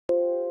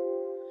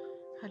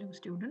Hello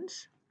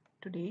students,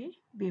 today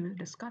we will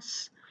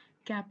discuss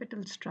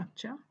capital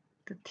structure,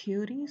 the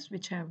theories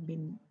which have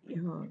been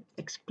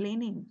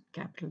explaining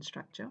capital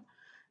structure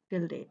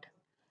till date.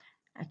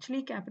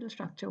 Actually, capital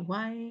structure,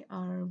 why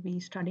are we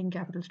studying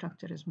capital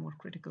structure is more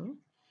critical.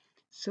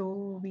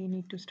 So we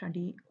need to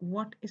study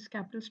what is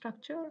capital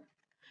structure.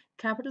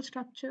 Capital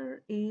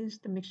structure is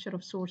the mixture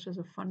of sources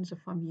of funds a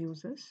firm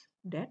uses,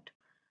 debt,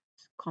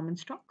 common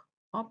stock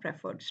or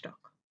preferred stock.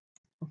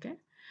 Okay.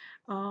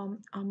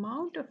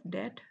 Amount of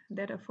debt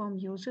that a firm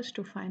uses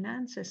to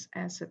finance its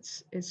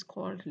assets is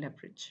called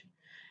leverage.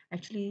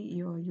 Actually,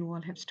 you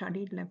all have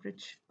studied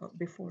leverage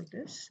before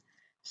this.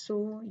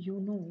 So you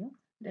know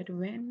that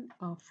when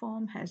a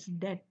firm has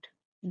debt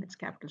in its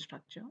capital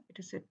structure, it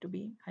is said to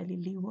be highly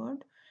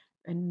levered.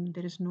 When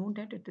there is no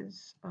debt, it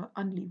is an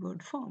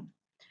unlevered firm.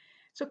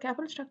 So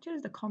capital structure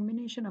is the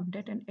combination of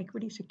debt and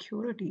equity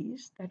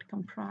securities that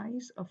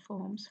comprise a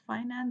firm's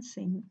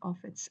financing of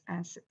its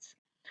assets.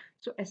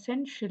 So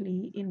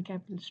essentially, in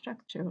capital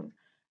structure,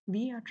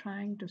 we are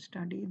trying to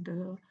study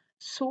the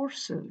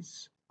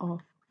sources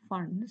of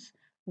funds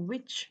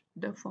which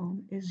the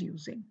firm is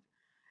using.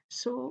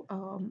 So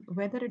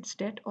whether it's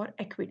debt or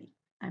equity,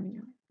 I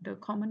mean, the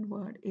common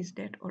word is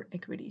debt or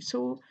equity.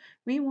 So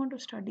we want to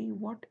study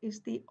what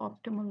is the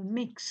optimal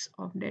mix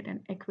of debt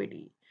and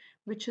equity,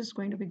 which is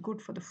going to be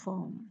good for the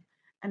firm.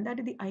 And that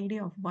is the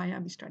idea of why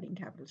are we studying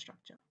capital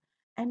structure.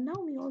 And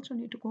now we also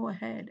need to go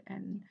ahead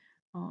and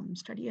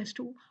study as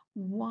to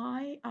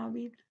why are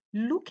we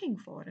looking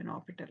for an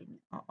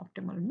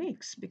optimal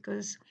mix,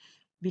 because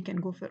we can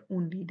go for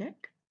only debt,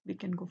 we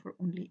can go for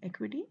only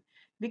equity,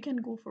 we can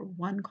go for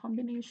one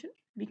combination,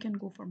 we can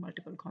go for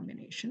multiple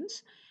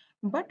combinations.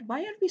 But why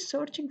are we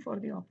searching for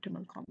the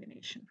optimal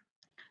combination?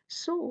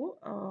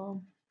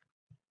 So,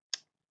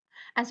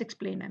 as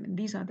explained, I mean,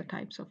 these are the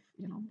types of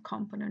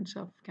components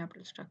of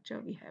capital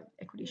structure. We have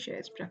equity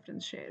shares,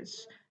 preference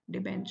shares,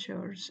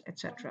 debentures,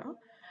 etc.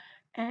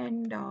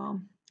 And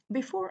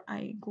before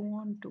I go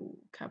on to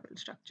capital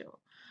structure,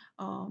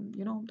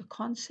 the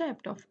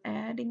concept of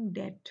adding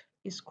debt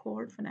is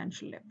called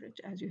financial leverage,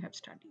 as you have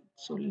studied.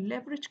 So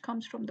leverage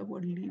comes from the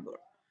word lever.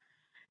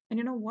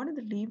 And what is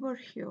the lever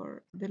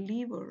here? The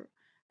lever,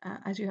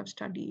 as you have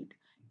studied,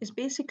 is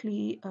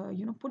basically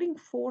putting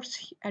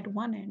force at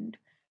one end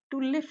to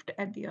lift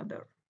at the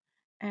other.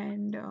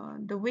 And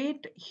the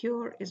weight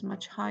here is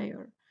much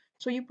higher.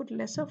 So you put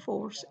lesser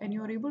force and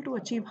you are able to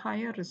achieve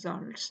higher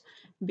results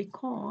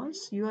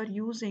because you are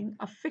using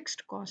a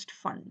fixed cost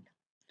fund.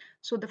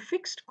 So the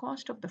fixed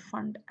cost of the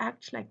fund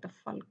acts like the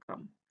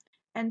fulcrum.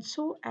 And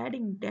so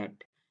adding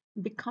debt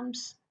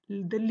becomes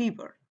the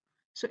lever.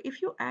 So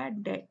if you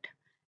add debt,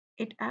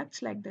 it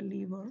acts like the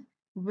lever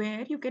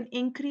where you can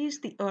increase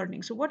the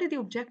earnings. So what is the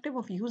objective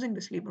of using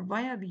this lever?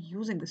 Why are we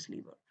using this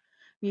lever?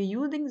 We are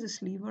using this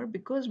lever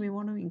because we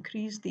want to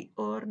increase the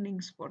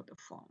earnings for the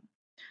firm.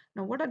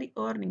 Now, what are the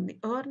earnings? The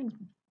earnings,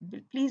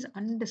 please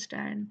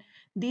understand,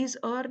 these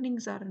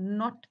earnings are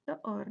not the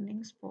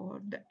earnings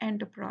for the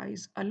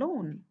enterprise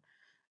alone.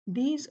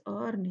 These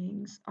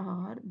earnings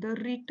are the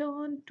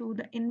return to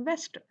the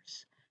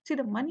investors. See,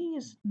 the money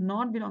is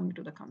not belonging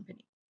to the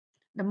company.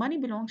 The money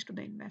belongs to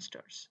the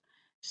investors.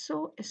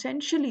 So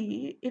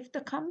essentially, if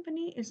the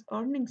company is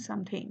earning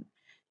something,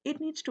 it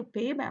needs to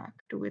pay back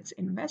to its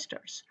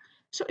investors.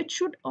 So it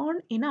should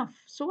earn enough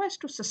so as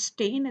to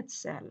sustain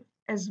itself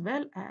as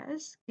well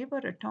as give a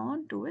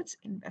return to its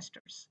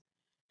investors.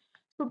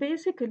 So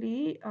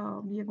basically,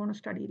 we are going to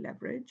study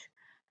leverage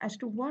as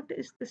to what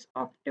is this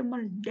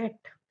optimal debt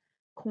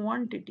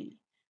quantity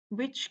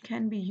which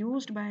can be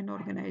used by an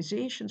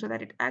organization so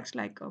that it acts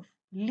like a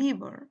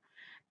lever.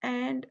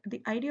 And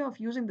the idea of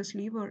using this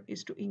lever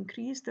is to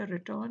increase the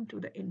return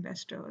to the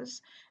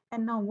investors.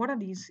 And now, what are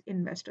these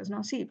investors?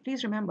 Now, see,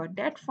 please remember,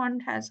 debt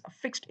fund has a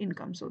fixed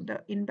income. So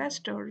the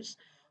investors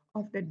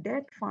of the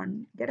debt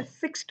fund get a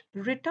fixed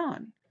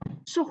return.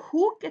 So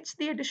who gets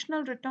the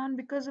additional return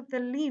because of the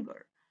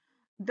lever?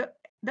 The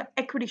the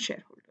equity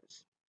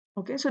shareholders.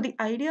 Okay, so the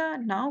idea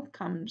now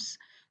comes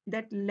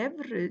that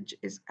leverage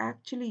is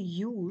actually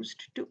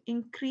used to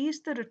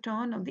increase the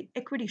return of the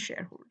equity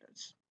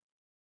shareholders.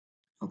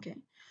 Okay,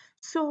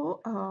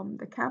 so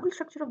the capital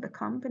structure of the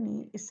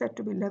company is said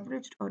to be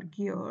leveraged or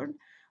geared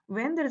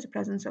when there is a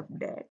presence of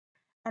debt,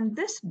 and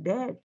this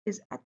debt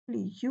is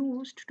actually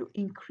used to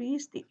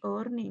increase the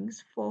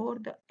earnings for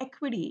the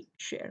equity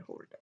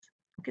shareholders.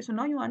 Okay, so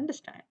now you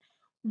understand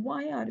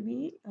why are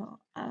we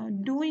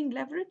doing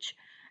leverage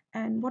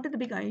and what is the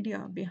big idea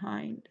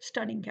behind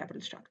studying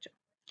capital structure.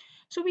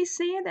 So we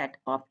say that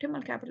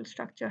optimal capital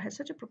structure has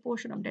such a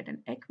proportion of debt and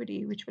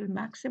equity which will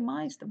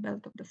maximize the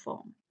wealth of the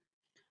firm.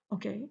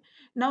 Okay,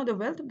 now the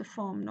wealth of the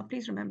firm. Now,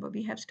 please remember,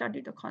 we have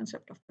studied the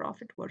concept of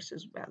profit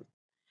versus wealth.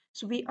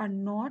 So, we are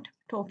not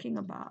talking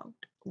about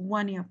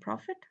 1 year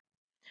profit.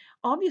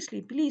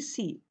 Obviously, please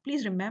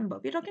remember,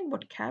 we're talking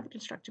about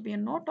capital structure. We are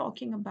not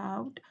talking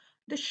about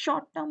the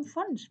short term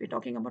funds, we're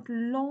talking about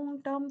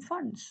long term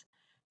funds.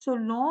 So,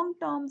 long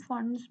term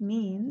funds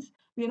means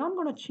we're not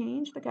going to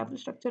change the capital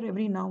structure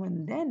every now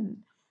and then.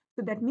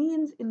 So, that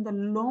means in the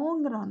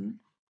long run,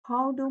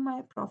 How do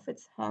my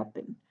profits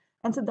happen?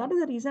 And so that is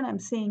the reason I'm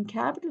saying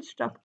capital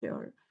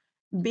structure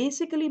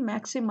basically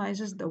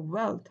maximizes the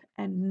wealth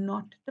and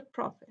not the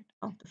profit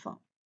of the firm.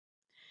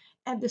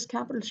 At this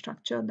capital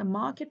structure, the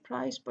market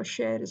price per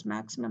share is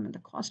maximum and the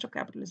cost of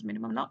capital is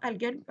minimum. Now, I'll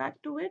get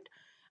back to it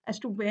as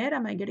to where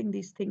am I getting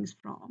these things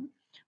from.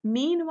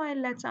 Meanwhile,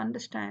 let's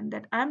understand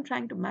that I'm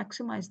trying to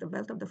maximize the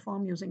wealth of the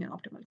firm using an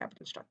optimal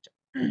capital structure.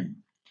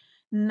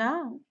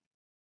 Now,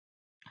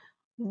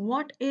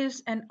 what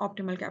is an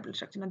optimal capital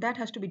structure? Now, that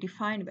has to be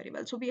defined very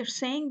well. So, we are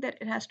saying that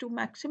it has to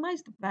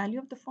maximize the value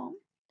of the firm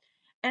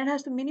and it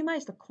has to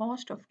minimize the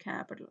cost of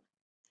capital.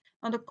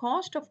 Now, the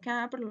cost of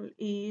capital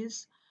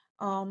is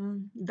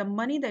the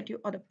money that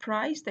you or the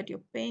price that you're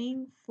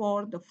paying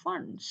for the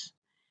funds.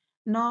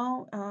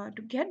 Now,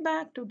 to get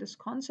back to this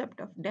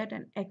concept of debt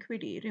and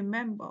equity,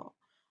 remember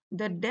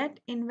the debt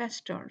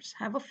investors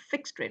have a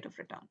fixed rate of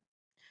return.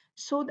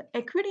 So, the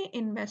equity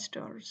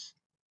investors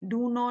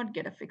do not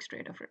get a fixed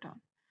rate of return.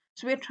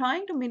 So, we're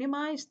trying to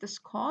minimize this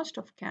cost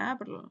of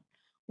capital,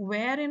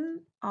 wherein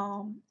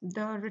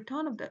the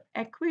return of the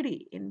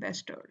equity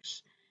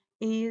investors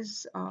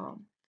is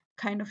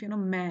kind of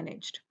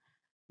managed.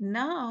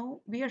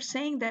 Now we are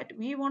saying that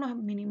we want to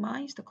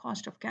minimize the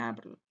cost of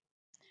capital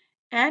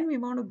and we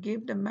want to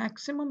give the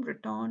maximum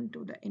return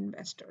to the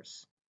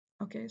investors.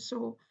 Okay,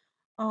 so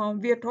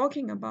we are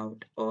talking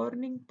about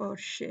earning per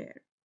share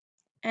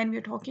and we're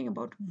talking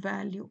about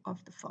value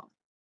of the firm.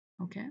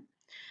 Okay,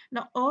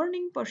 now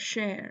earning per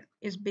share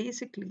is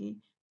basically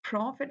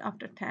profit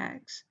after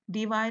tax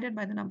divided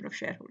by the number of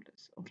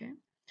shareholders. Okay,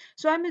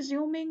 so I'm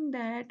assuming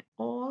that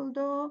all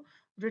the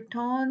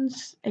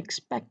returns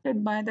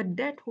expected by the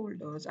debt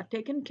holders are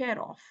taken care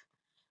of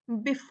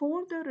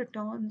before the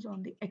returns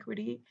on the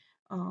equity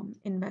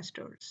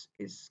investors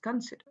is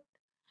considered.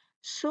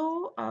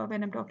 So,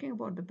 when I'm talking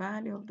about the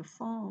value of the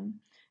firm,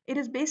 it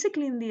is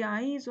basically in the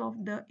eyes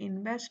of the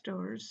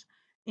investors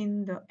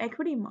in the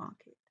equity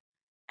market.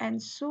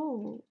 And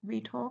so,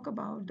 we talk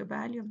about the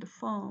value of the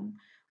firm,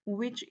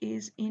 which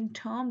is in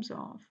terms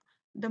of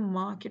the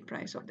market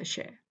price of the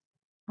share.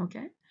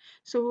 Okay,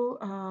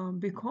 so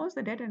because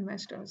the debt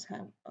investors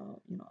have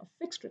a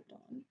fixed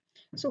return,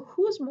 so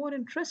who's more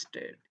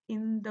interested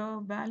in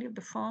the value of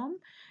the firm?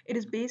 It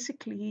is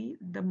basically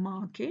the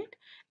market,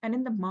 and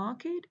in the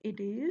market,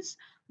 it is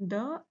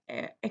the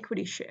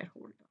equity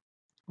shareholder.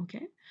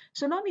 Okay,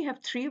 so now we have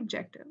three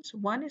objectives.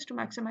 One is to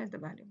maximize the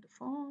value of the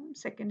firm,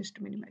 second is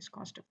to minimize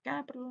cost of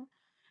capital,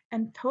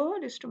 and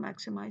third is to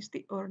maximize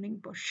the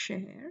earning per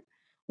share,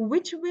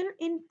 which will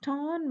in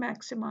turn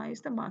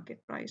maximize the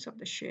market price of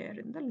the share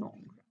in the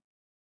long run.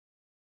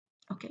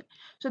 Okay,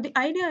 so the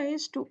idea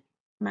is to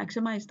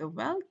maximize the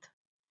wealth,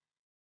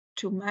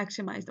 to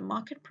maximize the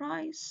market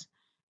price,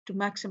 to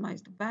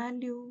maximize the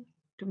value,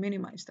 to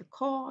minimize the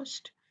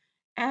cost,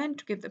 and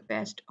to give the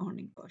best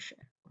earning per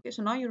share. Okay,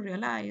 so now you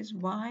realize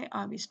why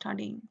are we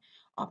studying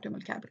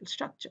optimal capital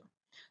structure.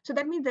 So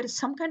that means there is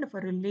some kind of a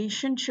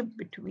relationship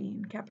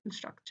between capital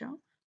structure,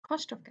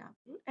 cost of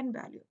capital, and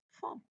value of the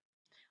firm.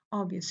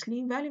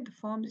 Obviously, value of the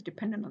firm is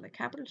dependent on the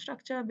capital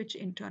structure, which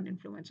in turn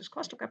influences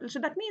cost of capital. So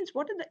that means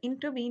what is the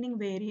intervening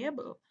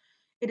variable?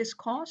 It is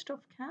cost of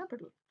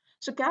capital.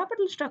 So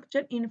capital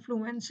structure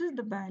influences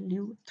the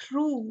value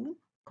through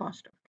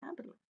cost of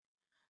capital.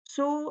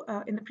 So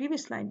in the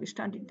previous slide, we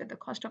studied that the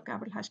cost of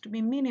capital has to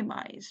be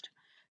minimized.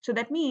 So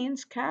that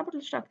means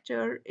capital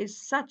structure is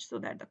such so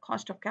that the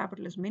cost of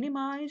capital is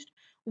minimized,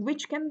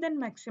 which can then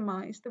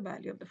maximize the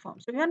value of the firm.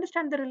 So we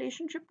understand the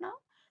relationship now.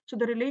 So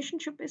the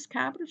relationship is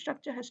capital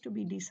structure has to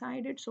be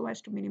decided so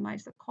as to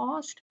minimize the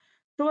cost,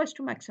 so as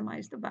to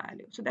maximize the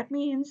value. So that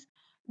means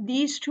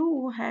these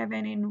two have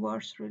an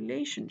inverse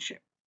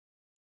relationship.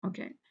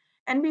 Okay,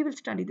 and we will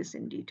study this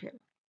in detail.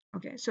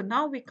 Okay, so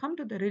now we come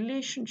to the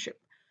relationship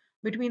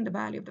between the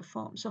value of the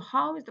firm. So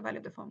how is the value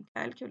of the firm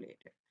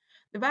calculated?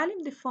 The value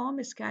of the firm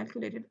is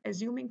calculated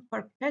assuming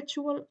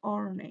perpetual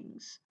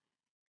earnings,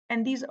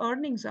 and these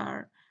earnings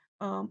are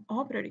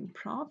operating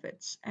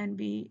profits. And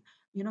we,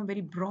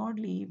 very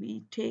broadly,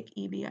 we take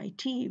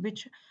EBIT,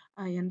 which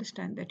I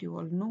understand that you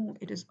all know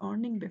it is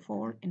earning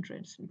before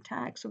interest and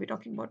tax. So we're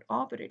talking about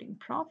operating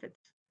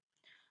profits.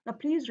 Now,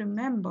 please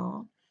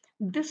remember,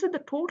 this is the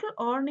total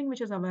earning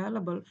which is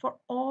available for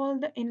all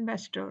the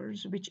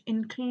investors, which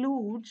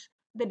includes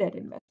the debt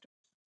investors.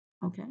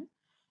 Okay.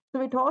 So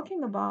we're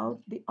talking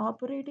about the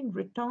operating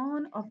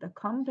return of the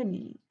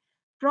company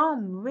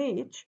from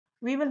which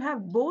we will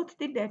have both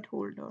the debt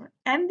holder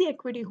and the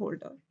equity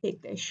holder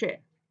take their share.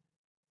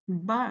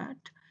 But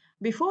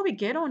before we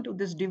get on to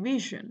this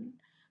division,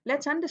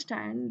 let's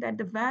understand that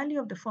the value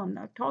of the firm,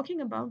 now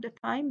talking about the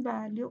time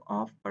value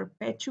of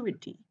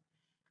perpetuity,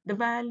 the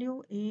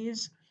value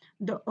is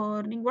the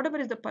earning, whatever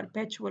is the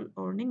perpetual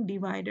earning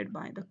divided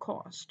by the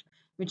cost,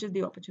 which is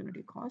the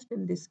opportunity cost.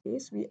 In this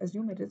case, we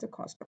assume it is the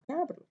cost of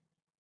capital.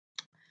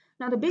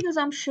 Now, the big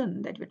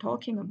assumption that we're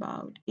talking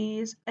about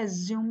is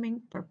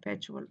assuming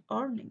perpetual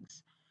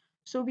earnings.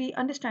 So we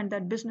understand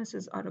that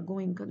businesses are a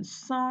going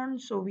concern,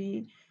 so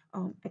we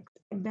expect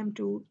them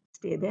to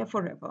stay there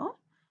forever.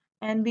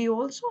 And we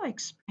also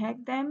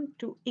expect them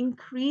to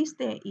increase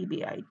their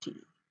EBIT.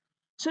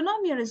 So now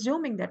we are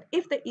assuming that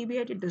if the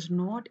EBIT does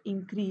not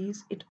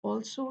increase, it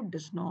also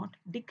does not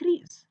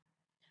decrease.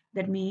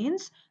 That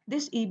means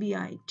this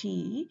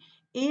EBIT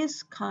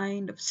is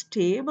kind of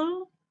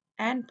stable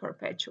and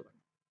perpetual.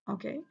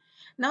 Okay.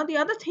 Now the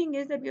other thing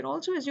is that we're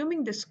also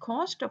assuming this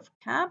cost of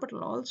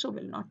capital also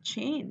will not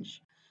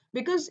change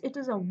because it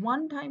is a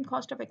one-time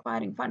cost of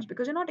acquiring funds,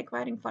 because you're not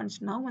acquiring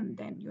funds now and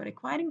then. You're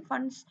acquiring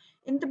funds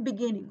in the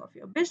beginning of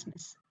your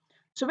business.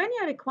 So when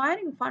you're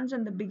acquiring funds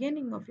in the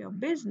beginning of your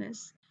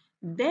business,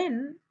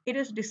 then it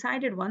is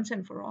decided once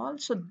and for all.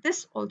 So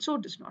this also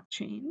does not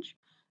change.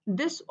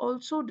 This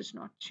also does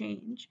not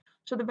change.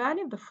 So the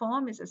value of the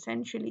firm is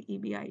essentially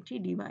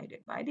EBIT divided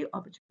by the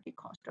opportunity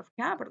cost of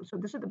capital. So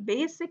this is the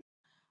basic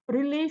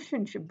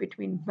relationship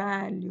between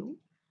value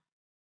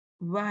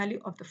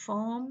of the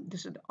firm,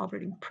 this is the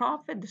operating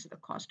profit, this is the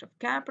cost of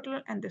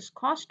capital, and this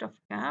cost of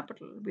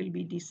capital will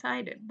be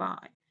decided by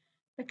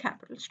the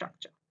capital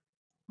structure.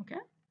 Okay.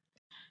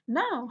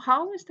 Now,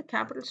 how is the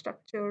capital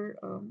structure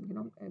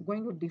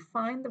going to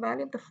define the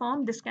value of the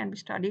firm? This can be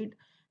studied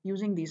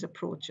using these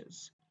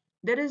approaches.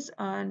 There is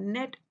a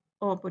net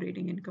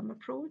operating income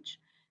approach.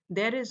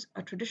 There is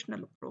a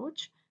traditional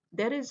approach.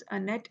 There is a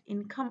net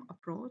income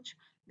approach.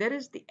 There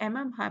is the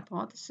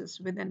hypothesis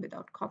with and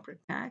without corporate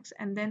tax.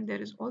 And then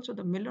there is also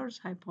the Miller's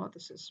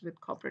hypothesis with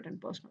corporate and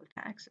personal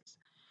taxes.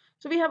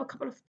 So we have a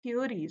couple of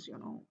theories,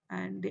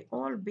 and they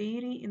all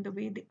vary in the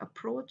way they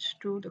approach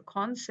to the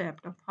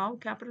concept of how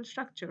capital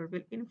structure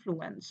will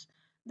influence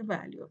the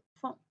value of the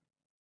firm.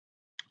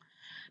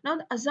 Now,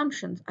 the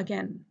assumptions,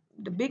 again,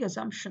 the big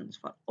assumptions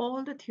for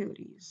all the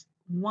theories.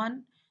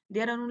 One,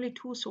 there are only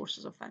two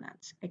sources of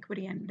finance,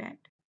 equity and debt.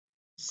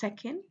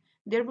 Second,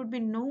 there would be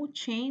no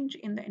change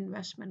in the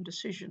investment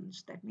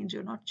decisions. That means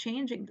you're not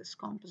changing this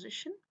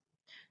composition.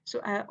 So,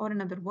 or in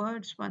other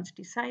words, once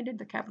decided,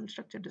 the capital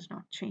structure does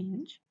not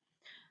change.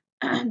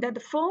 That the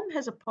firm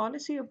has a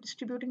policy of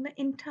distributing the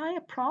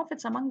entire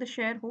profits among the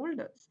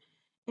shareholders,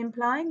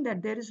 implying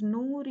that there is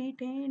no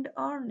retained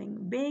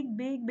earning. Big,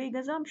 big, big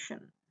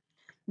assumption.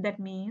 That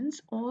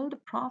means all the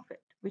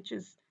profit which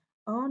is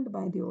earned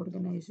by the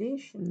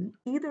organization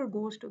either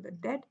goes to the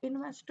debt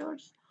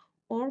investors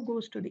or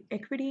goes to the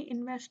equity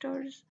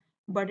investors,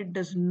 but it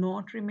does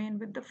not remain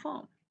with the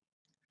firm.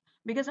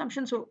 Big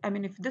assumption. So, I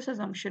mean, if this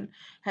assumption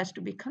has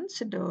to be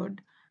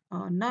considered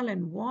null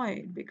and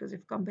void, because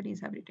if companies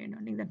have retained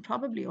earnings, then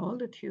probably all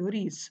the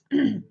theories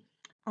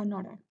are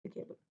not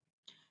applicable.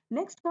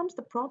 Next comes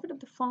the profit of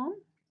the firm.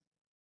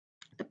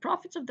 The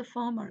profits of the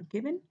firm are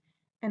given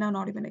and are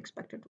not even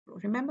expected to grow.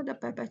 Remember the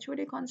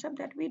perpetuity concept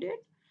that we did?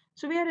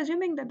 So we are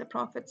assuming that the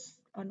profits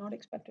are not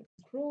expected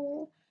to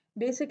grow.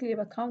 Basically,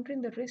 we're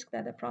countering the risk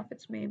that the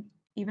profits may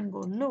even go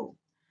low.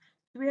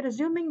 So we are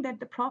assuming that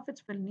the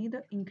profits will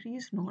neither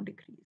increase nor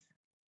decrease.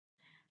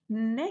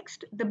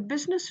 Next, the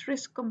business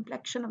risk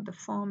complexion of the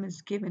firm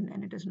is given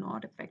and it is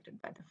not affected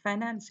by the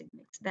financing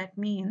mix. That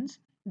means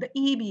the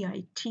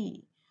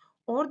EBIT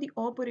or the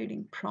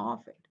operating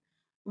profit,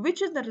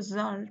 which is the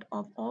result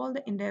of all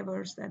the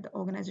endeavors that the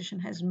organization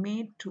has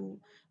made to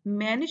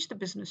manage the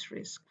business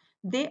risk,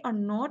 they are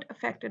not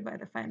affected by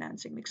the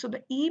financing mix. So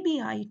the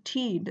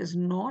EBIT does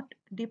not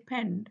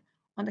depend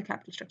on the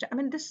capital structure. I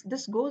mean,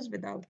 this goes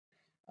without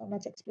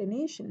much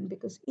explanation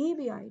because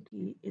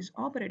EBIT is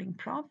operating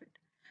profit.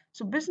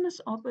 So business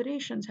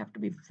operations have to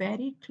be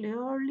very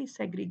clearly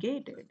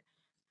segregated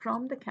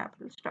from the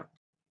capital structure.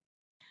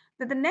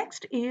 Then the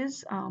next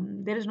is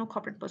there is no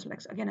corporate personal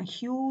tax. Again, a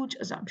huge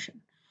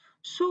assumption.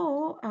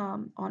 So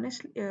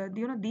honestly,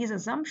 these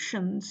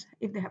assumptions,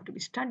 if they have to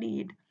be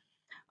studied,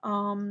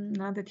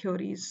 now the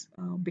theories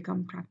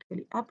become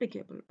practically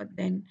applicable. But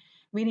then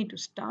we need to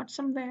start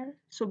somewhere.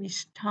 So we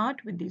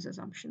start with these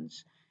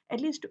assumptions,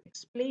 at least to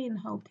explain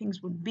how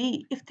things would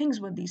be if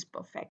things were these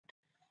perfect.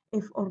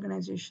 If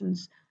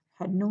organizations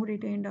had no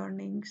retained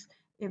earnings,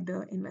 if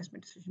the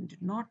investment decision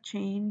did not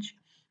change,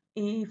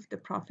 if the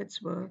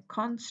profits were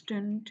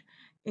constant,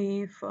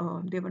 if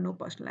there were no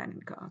personal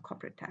and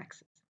corporate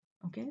taxes.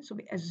 Okay, so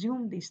we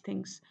assume these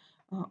things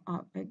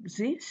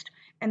exist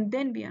and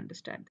then we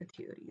understand the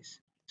theories.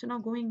 So now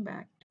going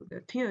back to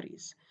the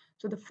theories.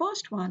 So the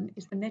first one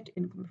is the net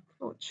income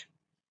approach.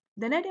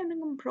 The net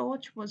income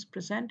approach was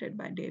presented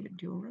by David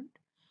Durant.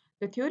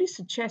 The theory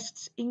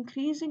suggests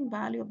increasing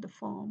value of the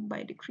firm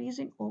by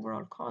decreasing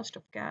overall cost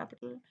of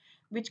capital,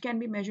 which can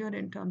be measured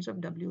in terms of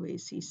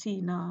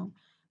WACC. Now,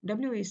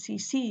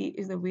 WACC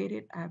is the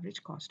weighted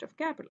average cost of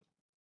capital.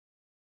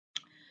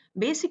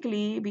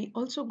 Basically, we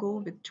also go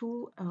with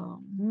two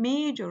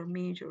major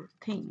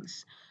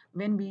things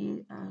when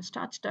we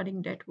start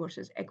studying debt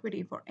versus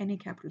equity for any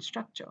capital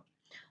structure.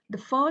 The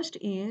first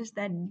is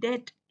that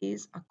debt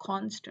is a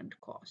constant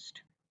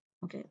cost,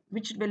 okay,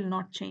 which will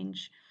not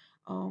change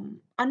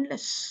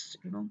unless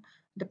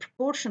the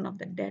proportion of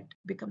the debt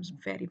becomes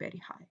very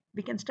high.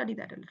 We can study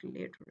that a little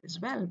later as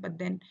well, but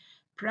then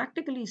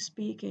practically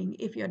speaking,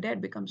 if your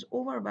debt becomes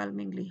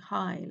overwhelmingly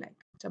high, like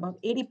it's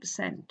about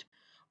 80%,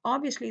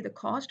 obviously the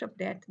cost of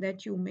debt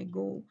that you may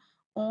go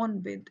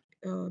on with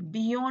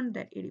beyond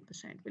that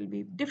 80% will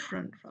be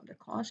different from the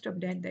cost of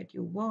debt that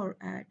you were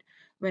at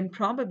when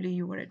probably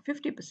you were at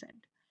 50%.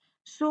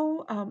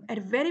 So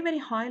at very, very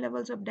high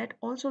levels of debt,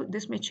 also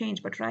this may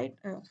change, but right,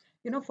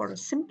 for a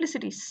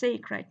simplicity's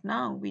sake, right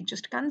now, we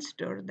just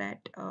consider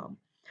that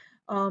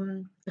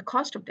the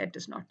cost of debt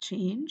does not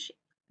change,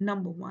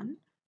 number one.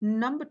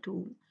 Number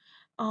two,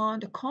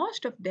 the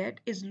cost of debt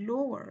is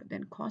lower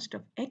than cost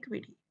of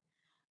equity.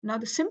 Now,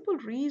 the simple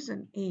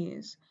reason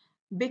is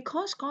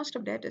because cost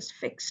of debt is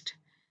fixed,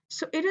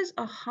 so it is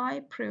a high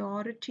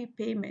priority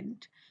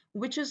payment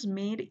which is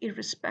made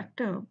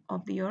irrespective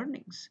of the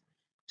earnings.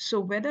 So,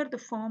 whether the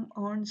firm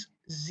earns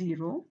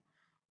zero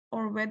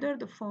or whether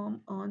the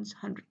firm earns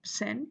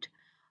 100%,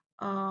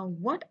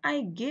 what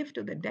I give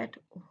to the debt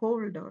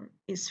holder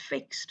is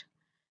fixed.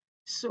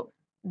 So,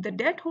 the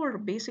debt holder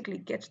basically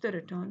gets the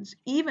returns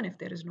even if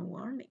there is no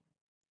earning.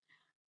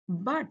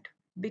 But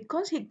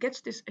because he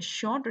gets this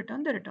assured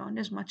return, the return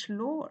is much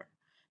lower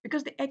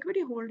because the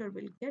equity holder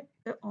will get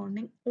the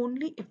earning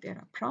only if there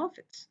are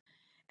profits.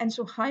 And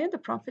so, higher the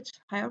profits,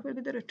 higher will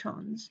be the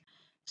returns.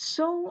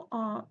 So,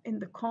 in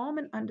the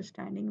common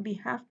understanding, we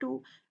have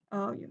to,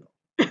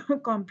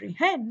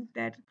 comprehend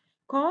that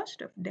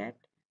cost of debt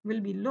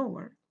will be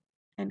lower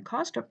and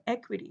cost of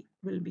equity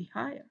will be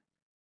higher.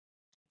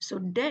 So,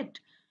 debt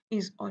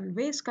is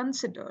always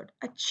considered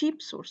a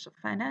cheap source of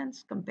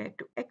finance compared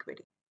to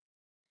equity.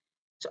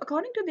 So,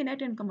 according to the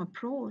net income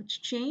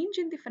approach, change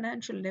in the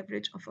financial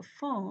leverage of a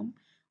firm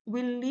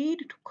will lead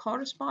to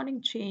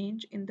corresponding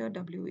change in the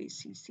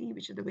WACC,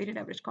 which is the weighted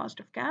average cost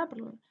of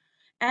capital,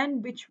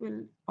 and which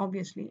will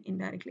obviously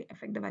indirectly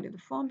affect the value of the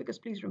firm. Because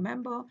please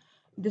remember,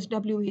 this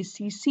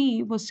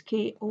WACC was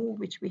KO,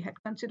 which we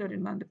had considered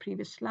in one of the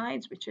previous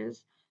slides, which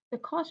is the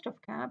cost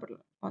of capital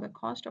or the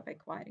cost of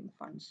acquiring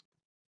funds.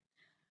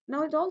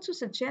 Now, it also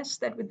suggests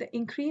that with the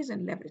increase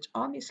in leverage,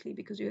 obviously,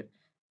 because you're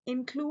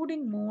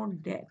including more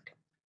debt,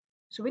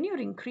 so when you're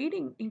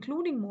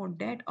including more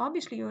debt,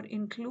 obviously you're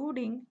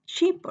including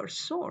cheaper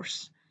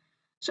source.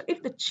 So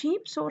if the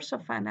cheap source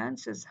of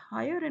finance is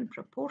higher in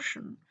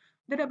proportion,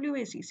 the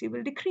WACC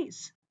will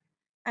decrease.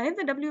 And if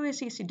the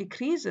WACC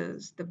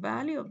decreases, the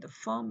value of the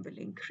firm will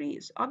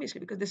increase,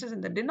 obviously, because this is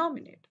in the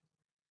denominator.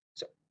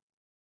 So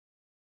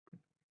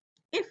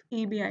if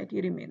EBIT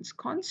remains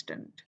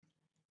constant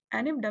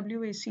and if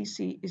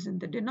WACC is in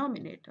the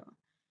denominator,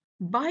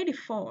 by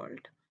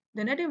default,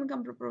 the net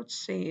income approach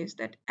says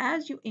that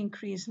as you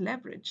increase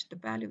leverage, the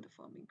value of the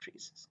firm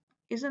increases.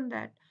 Isn't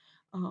that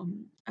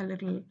a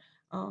little,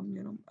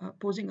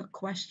 posing a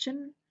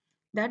question?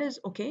 That is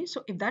okay.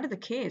 So if that is the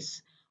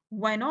case,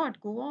 why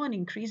not go on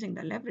increasing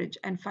the leverage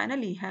and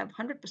finally have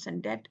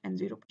 100% debt and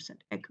 0%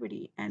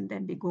 equity, and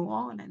then we go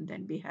on and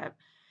then we have,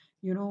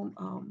 you know,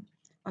 um,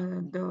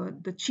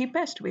 the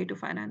cheapest way to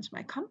finance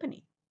my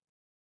company.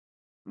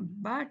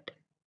 But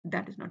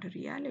that is not a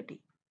reality.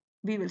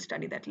 We will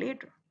study that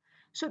later.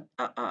 So,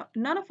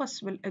 none of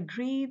us will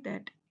agree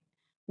that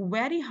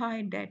very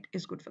high debt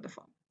is good for the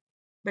firm.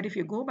 But if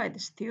you go by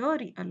this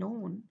theory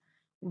alone,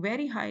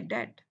 very high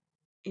debt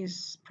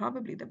is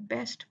probably the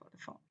best for the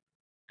firm.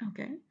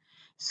 Okay.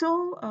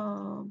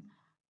 So,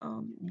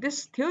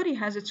 this theory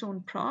has its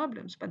own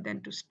problems, but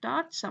then to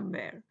start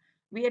somewhere,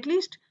 we at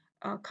least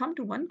come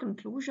to one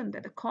conclusion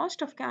that the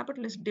cost of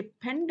capital is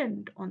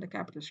dependent on the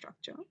capital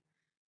structure,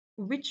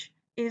 which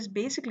is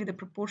basically the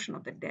proportion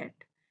of the debt,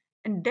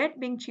 and debt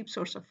being cheap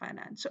source of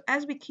finance. So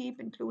as we keep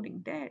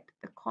including debt,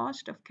 the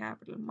cost of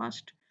capital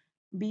must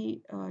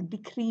be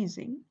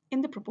decreasing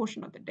in the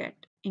proportion of the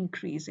debt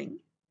increasing.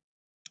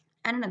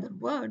 And in other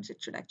words,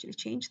 it should actually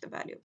change the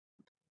value.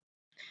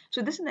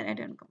 So this is the net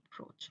income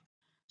approach.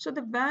 So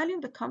the value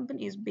of the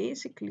company is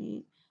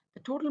basically the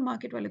total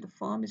market value of the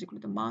firm is equal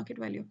to the market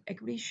value of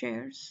equity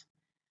shares,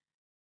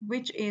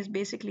 which is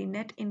basically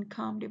net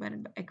income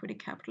divided by equity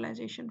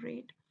capitalization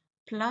rate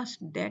plus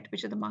debt,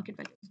 which is the market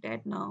value of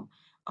debt. Now,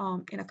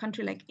 in a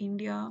country like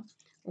India,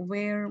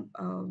 where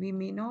we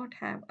may not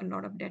have a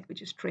lot of debt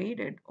which is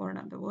traded, or in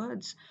other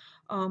words,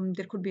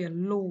 there could be a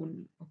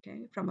loan,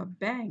 okay, from a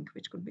bank,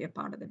 which could be a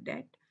part of the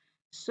debt.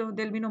 So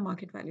there'll be no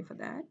market value for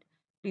that.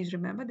 Please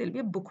remember, there'll be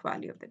a book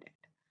value of the debt.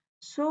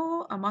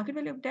 So a market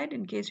value of debt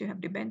in case you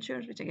have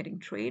debentures which are getting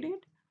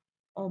traded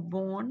or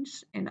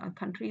bonds in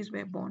countries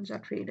where bonds are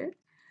traded.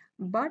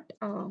 But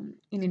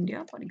in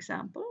India, for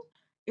example,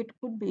 it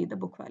could be the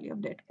book value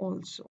of debt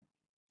also.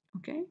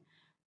 Okay.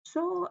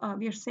 So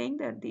we are saying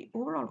that the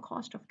overall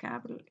cost of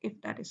capital,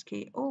 if that is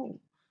KO,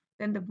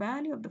 then the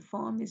value of the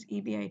firm is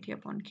EBIT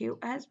upon KO,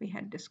 as we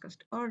had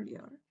discussed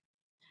earlier.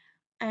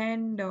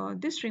 And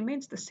this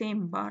remains the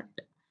same, but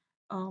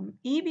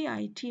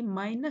EBIT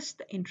minus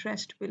the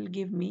interest will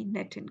give me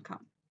net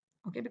income.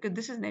 Okay, because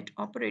this is net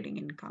operating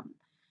income,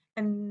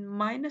 and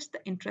minus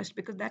the interest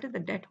because that is the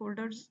debt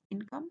holder's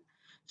income.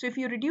 So if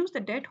you reduce the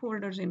debt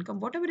holder's income,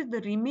 whatever is the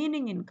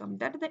remaining income,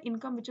 that is the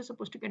income which is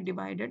supposed to get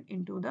divided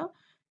into the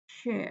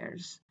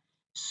shares.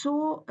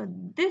 So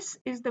this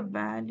is the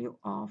value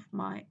of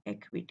my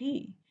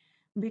equity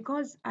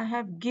because I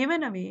have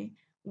given away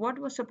what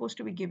was supposed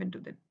to be given to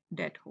the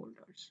debt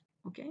holders.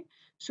 Okay,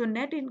 so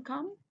net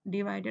income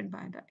divided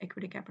by the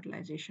equity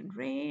capitalization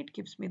rate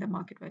gives me the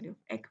market value of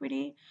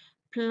equity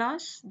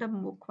plus the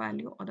book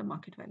value or the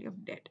market value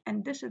of debt.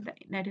 And this is the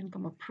net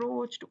income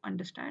approach to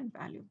understand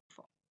value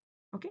for.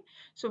 Okay,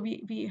 so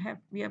we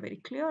are very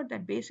clear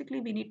that basically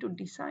we need to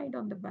decide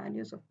on the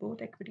values of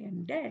both equity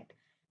and debt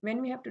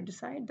when we have to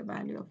decide the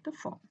value of the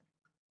firm.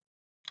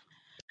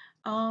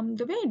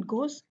 The way it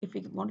goes, if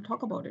we want to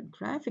talk about it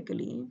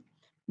graphically,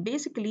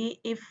 basically,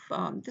 if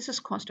this is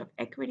cost of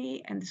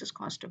equity and this is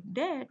cost of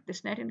debt,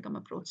 this net income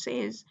approach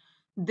says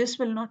this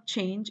will not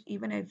change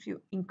even if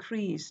you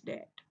increase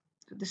debt.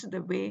 So this is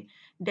the way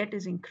debt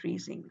is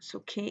increasing. So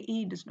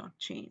KE does not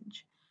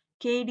change.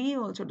 KD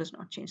also does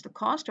not change. The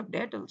cost of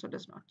debt also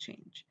does not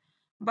change.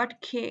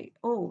 But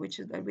KO, which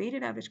is the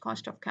weighted average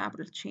cost of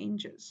capital,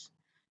 changes.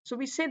 So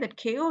we say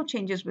that KO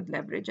changes with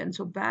leverage, and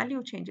so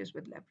value changes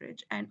with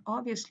leverage. And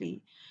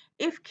obviously,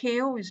 if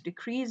KO is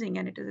decreasing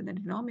and it is in the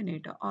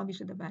denominator,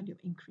 obviously the value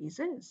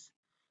increases.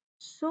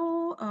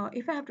 So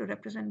if I have to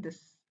represent this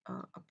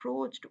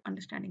approach to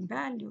understanding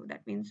value,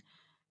 that means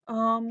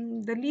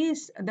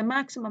the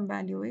maximum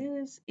value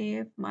is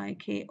if my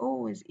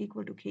KO is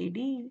equal to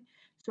KD.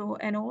 So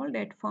an all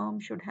debt firm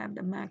should have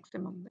the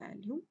maximum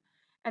value.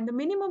 And the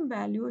minimum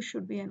value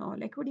should be an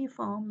all equity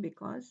firm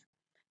because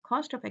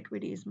cost of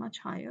equity is much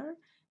higher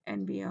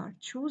and we are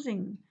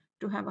choosing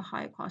to have a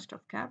high cost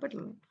of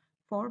capital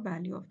for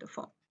value of the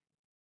firm.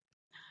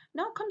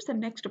 Now comes the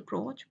next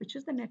approach, which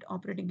is the net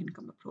operating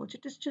income approach.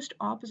 It is just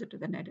opposite to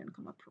the net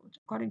income approach.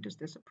 According to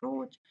this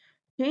approach,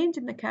 change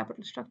in the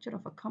capital structure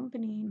of a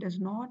company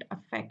does not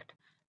affect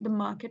the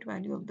market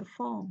value of the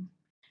firm,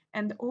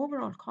 and the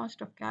overall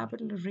cost of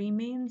capital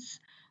remains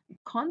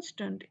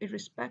constant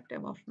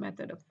irrespective of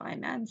method of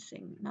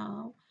financing.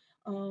 Now,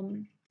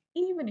 um,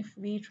 even if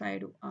we try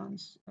to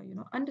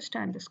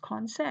understand this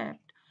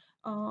concept,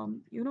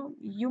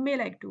 you may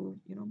like to,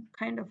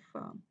 kind of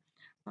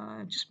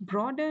just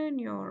broaden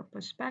your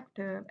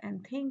perspective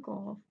and think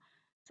of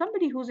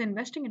somebody who's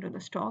investing into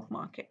the stock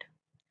market,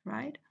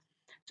 right?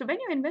 So when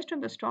you invest in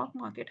the stock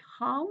market,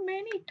 how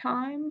many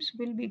times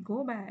will we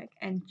go back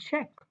and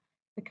check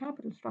the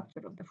capital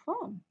structure of the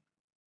firm?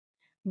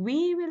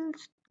 We will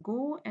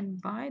go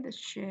and buy the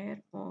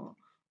share or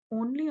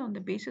only on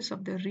the basis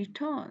of the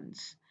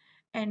returns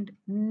and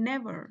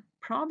never,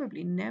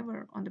 probably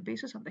never on the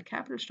basis of the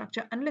capital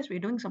structure unless we're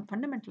doing some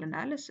fundamental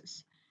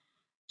analysis.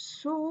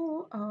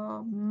 So,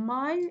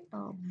 my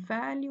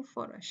value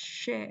for a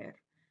share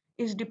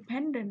is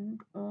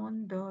dependent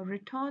on the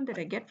return that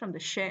I get from the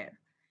share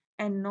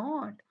and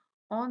not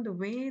on the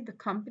way the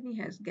company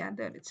has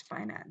gathered its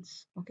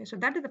finance. Okay, so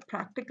that is the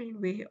practical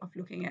way of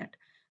looking at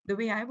the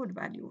way I would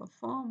value a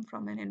firm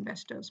from an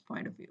investor's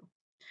point of view.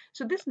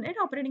 So this net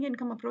operating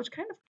income approach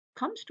kind of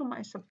comes to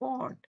my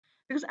support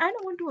because I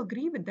don't want to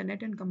agree with the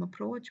net income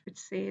approach, which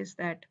says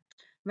that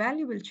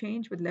value will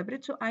change with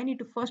leverage. So I need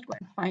to first go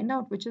and find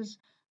out which is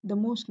the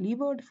most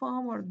levered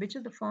firm or which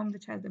is the firm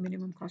which has the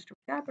minimum cost of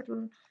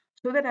capital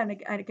so that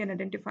I can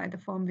identify the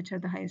firm which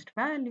has the highest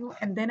value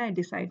and then I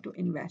decide to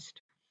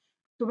invest.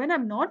 So when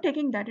I'm not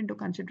taking that into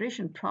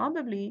consideration,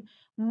 probably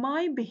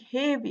my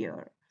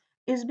behavior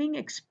is being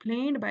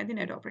explained by the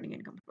net operating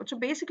income approach. So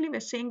basically, we're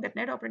saying that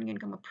net operating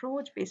income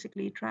approach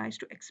basically tries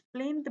to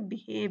explain the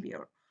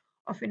behavior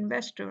of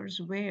investors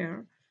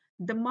where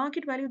the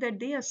market value that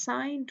they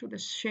assign to the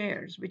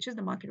shares, which is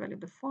the market value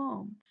of the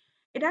firm,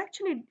 it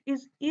actually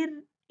is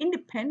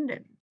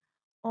independent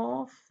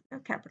of the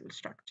capital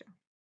structure.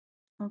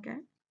 Okay.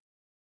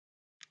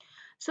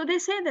 So they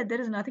say that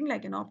there is nothing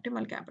like an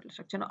optimal capital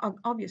structure. Now,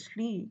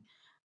 obviously,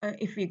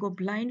 if we go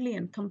blindly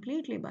and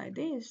completely by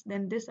this,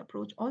 then this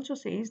approach also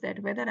says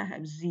that whether I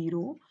have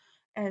 0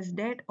 as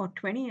debt or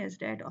 20 as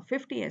debt or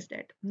 50 as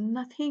debt,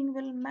 nothing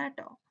will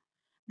matter.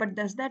 But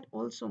does that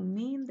also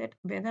mean that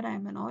whether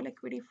I'm an all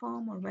equity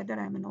firm or whether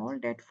I'm an all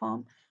debt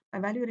firm, my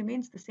value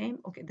remains the same?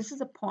 Okay, this is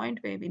a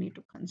point where we need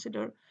to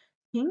consider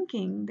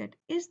thinking that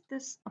is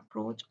this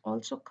approach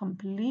also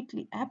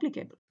completely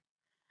applicable?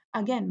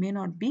 Again, may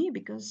not be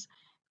because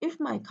if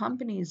my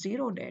company is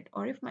zero debt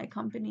or if my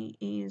company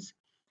is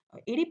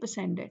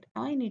 80% debt,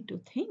 I need to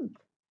think.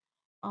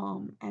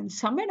 And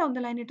somewhere down the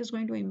line, it is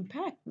going to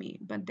impact me.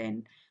 But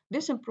then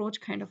this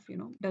approach kind of,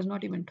 does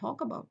not even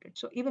talk about it.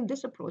 So even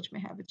this approach may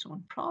have its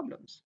own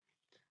problems.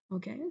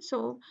 Okay,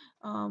 so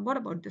what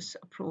about this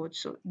approach?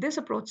 So this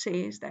approach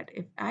says that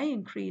if I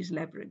increase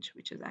leverage,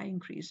 which is I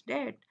increase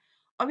debt,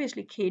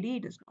 obviously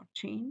KD does not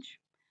change.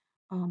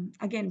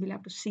 Again, we'll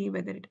have to see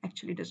whether it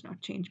actually does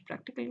not change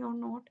practically or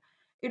not.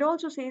 It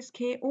also says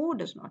KO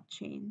does not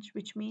change,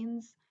 which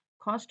means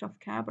cost of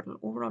capital,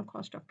 overall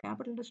cost of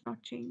capital does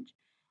not change.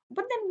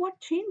 But then what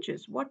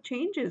changes? What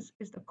changes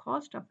is the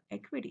cost of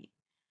equity.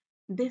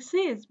 This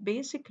is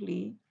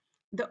basically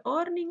the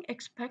earning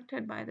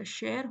expected by the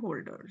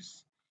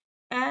shareholders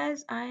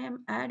as I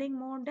am adding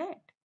more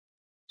debt.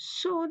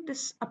 So,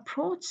 this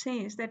approach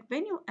says that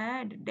when you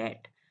add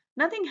debt,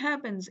 nothing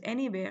happens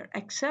anywhere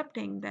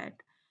excepting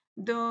that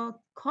the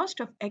cost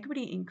of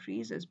equity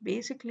increases.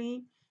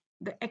 Basically,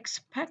 the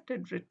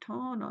expected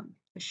return on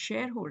the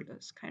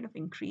shareholders kind of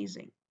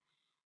increasing.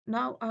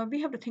 Now,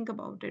 we have to think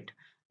about it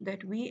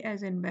that we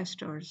as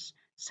investors,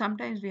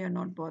 sometimes we are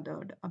not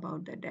bothered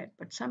about the debt,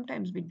 but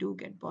sometimes we do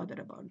get bothered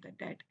about the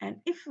debt.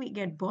 And if we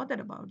get bothered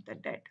about the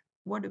debt,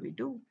 what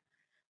do?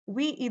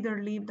 We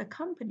either leave the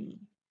company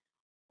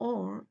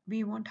or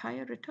we want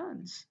higher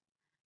returns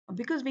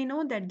because we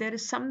know that there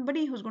is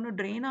somebody who's going to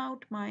drain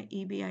out my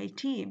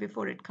EBIT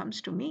before it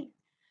comes to me.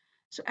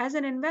 So as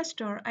an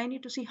investor, I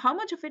need to see how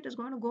much of it is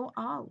going to go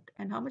out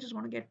and how much is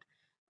going to get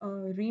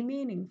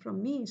remaining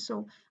from me.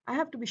 So I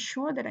have to be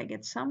sure that I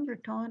get some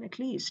return at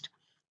least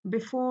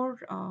before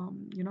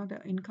the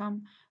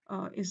income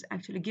is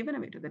actually given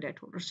away to the debt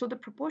holder. So the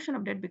proportion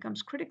of debt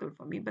becomes critical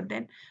for me. But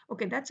then,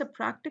 okay, that's a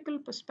practical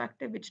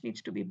perspective which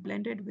needs to be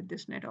blended with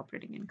this net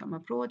operating income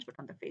approach. But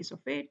on the face of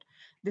it,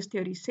 this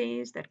theory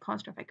says that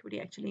cost of equity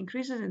actually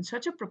increases in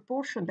such a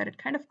proportion that it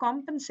kind of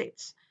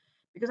compensates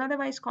because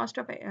otherwise cost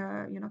of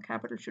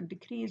capital should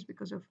decrease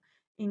because of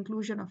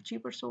inclusion of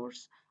cheaper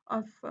source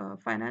of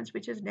finance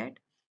which is debt,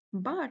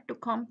 but to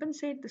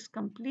compensate this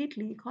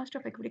completely cost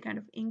of equity kind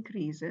of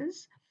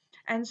increases,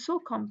 and so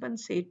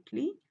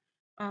compensately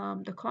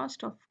the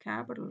cost of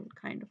capital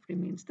kind of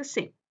remains the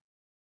same.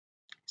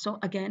 So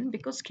again,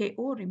 because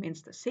KO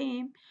remains the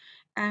same,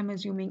 I'm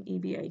assuming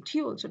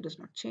EBIT also does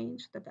not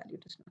change, the value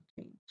does not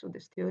change. So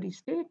this theory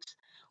states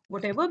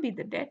whatever be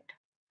the debt,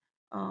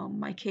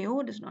 my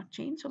KO does not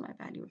change, so my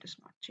value does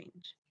not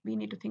change. We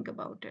need to think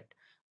about it.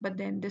 But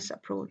then this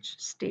approach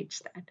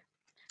states that.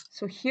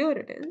 So here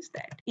it is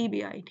that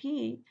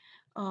EBIT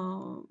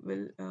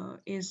will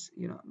is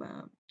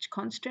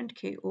constant.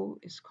 KO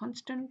is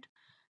constant.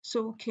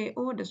 So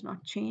KO does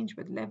not change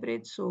with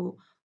leverage. So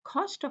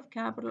cost of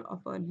capital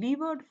of a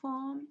levered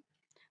firm,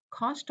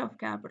 cost of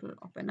capital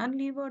of an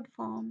unlevered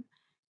firm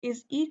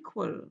is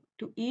equal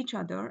to each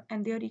other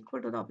and they are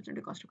equal to the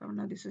opportunity cost of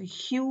capital. Now, this is a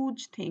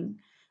huge thing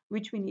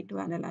which we need to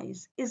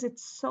analyze. Is it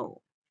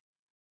so?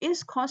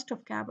 Is cost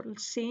of capital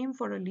same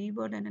for a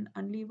levered and an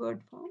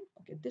unlevered firm?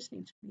 Okay, this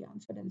needs to be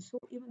answered. And so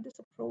even this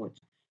approach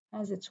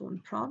has its own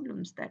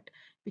problems that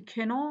we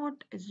cannot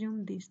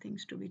assume these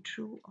things to be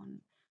true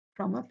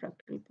from a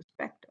practical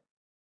perspective.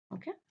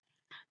 Okay.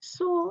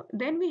 So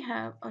then we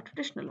have a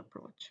traditional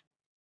approach.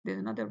 There's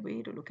another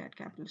way to look at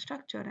capital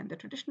structure, and the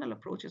traditional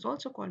approach is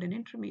also called an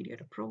intermediate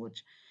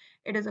approach.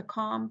 It is a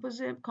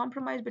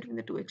compromise between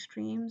the two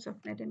extremes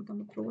of net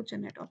income approach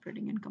and net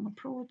operating income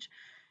approach.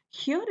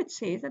 Here it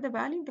says that the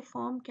value of the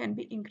firm can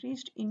be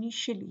increased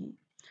initially,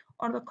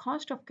 or the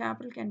cost of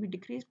capital can be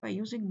decreased by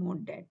using more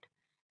debt,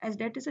 as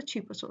debt is a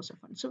cheaper source of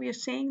funds. So we are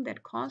saying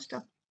that cost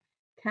of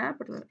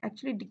capital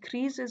actually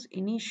decreases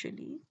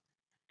initially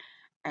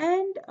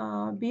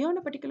and beyond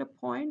a particular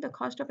point, the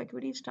cost of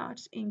equity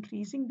starts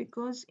increasing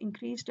because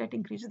increased debt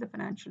increases the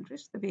financial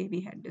risk, the way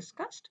we had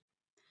discussed.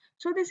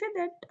 So they say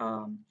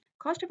that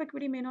cost of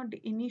equity may not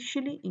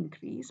initially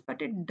increase,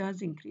 but it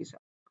does increase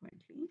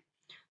subsequently.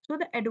 So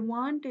the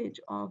advantage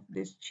of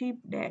this cheap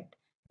debt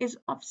is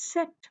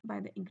offset by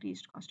the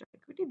increased cost of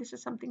equity. This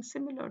is something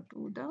similar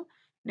to the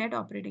net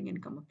operating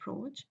income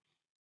approach.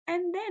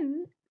 And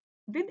then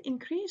with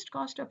increased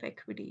cost of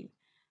equity,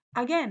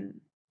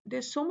 again,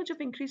 there's so much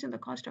of increase in the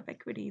cost of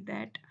equity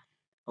that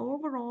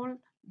overall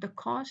the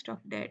cost of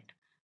debt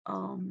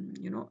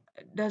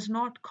does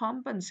not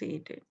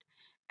compensate it.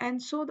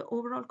 And so the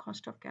overall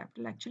cost of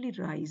capital actually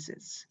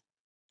rises.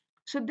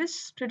 So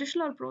this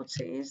traditional approach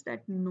says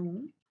that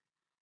no,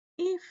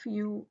 if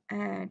you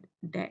add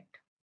debt,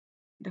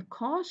 the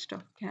cost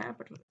of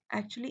capital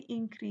actually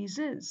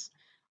increases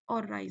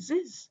or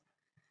rises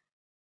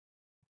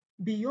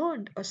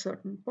beyond a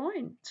certain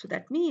point. So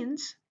that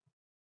means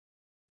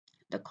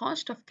the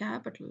cost of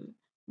capital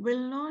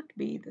will not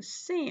be the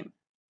same.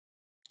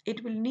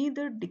 It will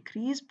neither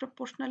decrease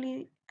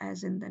proportionally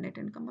as in the net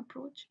income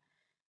approach,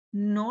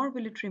 nor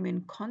will it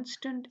remain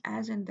constant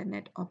as in the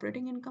net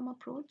operating income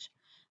approach,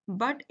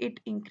 but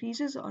it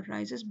increases or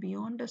rises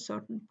beyond a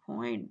certain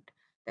point.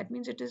 That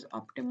means it is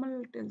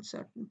optimal till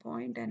certain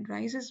point and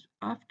rises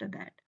after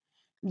that.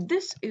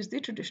 This is the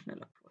traditional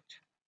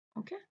approach.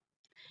 Okay.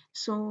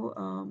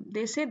 So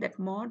they say that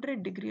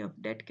moderate degree of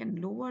debt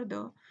can lower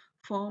the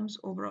firm's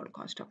overall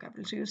cost of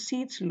capital. So you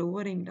see it's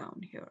lowering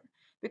down here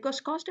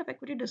because cost of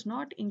equity does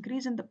not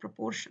increase in the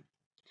proportion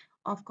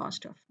of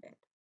cost of debt.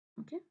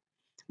 Okay.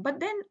 But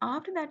then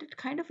after that, it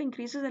kind of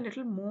increases a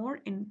little more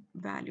in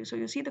value. So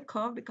you see the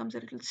curve becomes a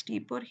little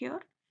steeper here.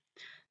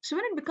 So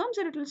when it becomes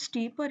a little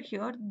steeper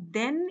here,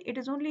 then it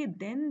is only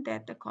then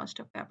that the cost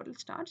of capital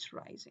starts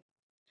rising.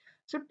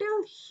 So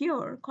till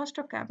here, cost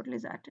of capital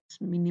is at its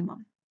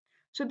minimum.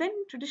 So then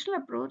traditional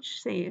approach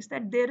says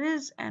that there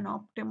is an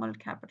optimal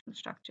capital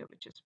structure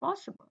which is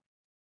possible,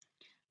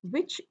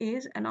 which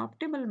is an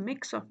optimal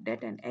mix of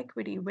debt and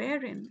equity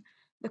wherein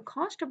the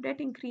cost of debt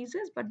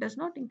increases but does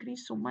not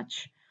increase so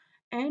much.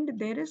 And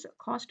there is a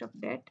cost of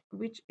debt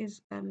which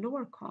is a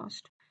lower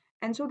cost.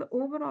 And so the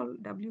overall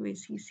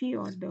WACC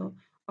or the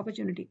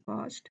opportunity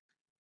cost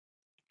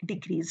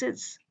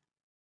decreases.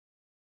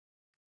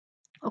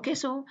 Okay,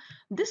 so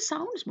this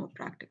sounds more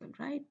practical,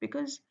 right?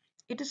 Because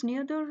it is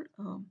neither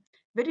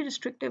very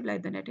restrictive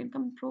like the net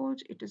income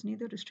approach. It is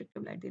neither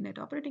restrictive like the net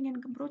operating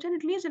income approach, and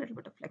it leaves a little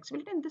bit of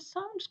flexibility. And this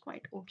sounds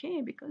quite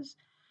okay because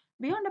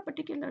beyond a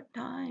particular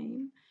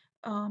time,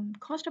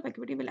 cost of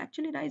equity will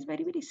actually rise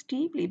very, very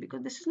steeply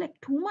because this is like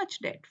too much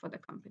debt for the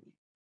company.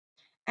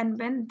 And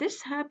when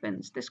this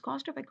happens, this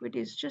cost of equity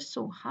is just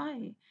so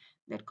high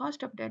that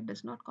cost of debt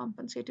does not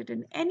compensate it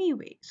in any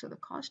way. So the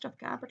cost of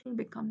capital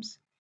becomes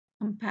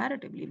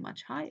comparatively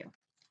much higher.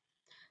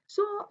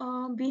 So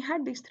we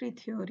had these three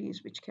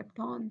theories which kept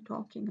on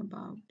talking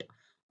about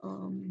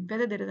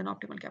whether there is an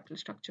optimal capital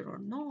structure or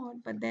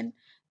not. But then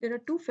there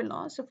are two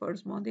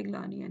philosophers,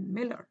 Modigliani and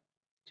Miller.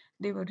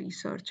 They were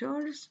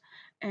researchers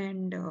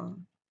and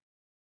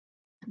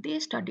they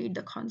studied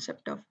the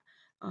concept of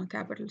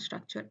capital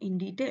structure in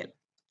detail.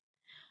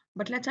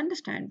 But let's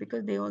understand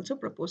because they also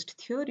proposed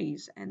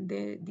theories and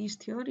these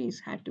theories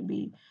had to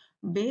be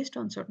based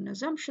on certain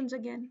assumptions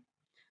again.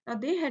 Now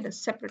they had a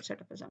separate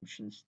set of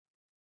assumptions,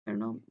 you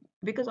know,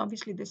 because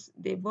obviously this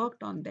they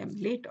worked on them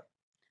later.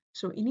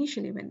 So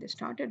initially when they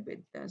started with,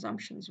 the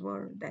assumptions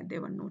were that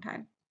there were no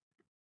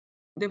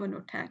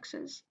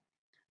taxes,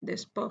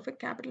 there's perfect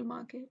capital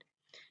market,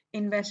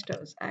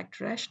 investors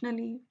act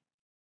rationally,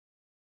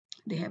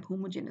 they have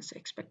homogeneous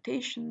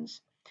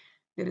expectations,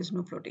 there is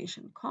no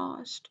flotation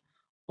cost,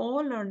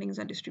 all earnings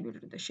are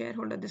distributed to the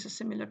shareholder. This is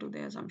similar to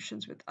the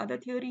assumptions with other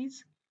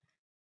theories.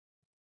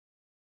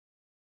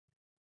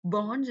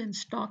 Bonds and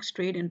stocks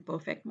trade in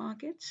perfect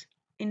markets.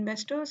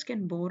 Investors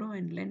can borrow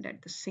and lend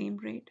at the same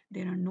rate.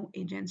 There are no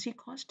agency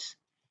costs.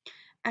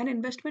 And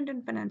investment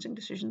and financing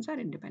decisions are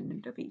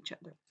independent of each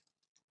other.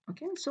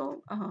 Okay,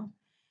 so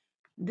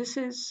this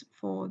is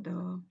for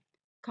the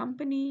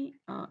company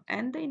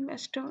and the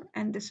investor,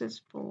 and this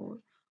is for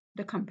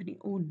the company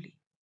only.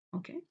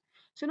 Okay,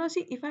 so now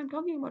see, if I'm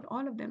talking about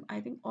all of them,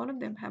 I think all of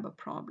them have a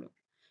problem.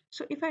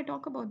 So if I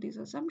talk about these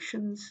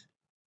assumptions,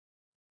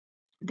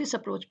 this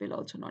approach will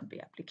also not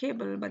be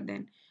applicable. But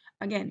then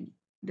again,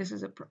 this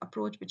is an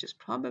approach which is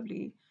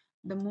probably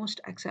the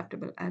most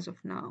acceptable as of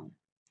now.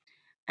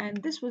 And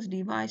this was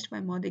devised by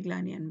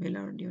Modigliani and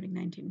Miller during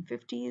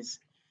 1950s.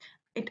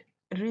 It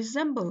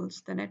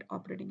resembles the net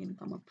operating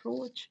income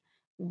approach,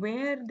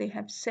 where they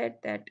have said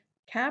that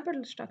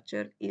capital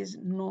structure is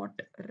not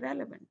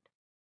relevant.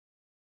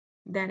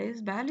 That is,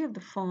 value of the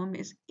firm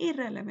is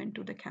irrelevant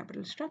to the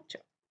capital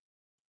structure.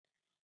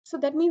 So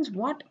that means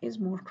what is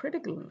more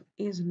critical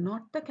is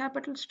not the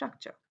capital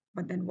structure,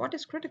 but then what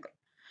is critical?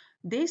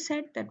 They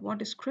said that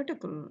what is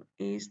critical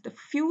is the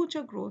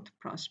future growth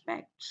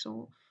prospect.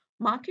 So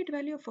market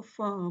value of a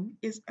firm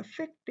is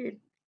affected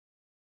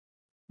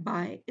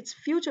by its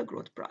future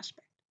growth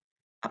prospect,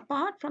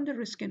 apart from the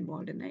risk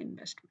involved in the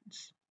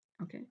investments.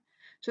 Okay.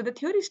 So the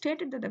theory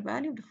stated that the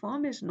value of the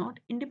firm is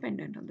not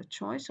independent on the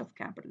choice of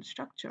capital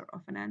structure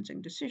or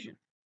financing decision.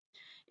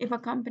 If a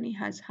company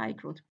has high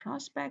growth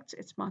prospects,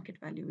 its market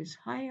value is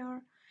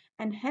higher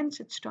and hence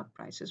its stock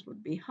prices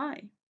would be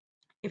high.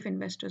 If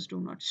investors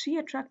do not see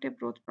attractive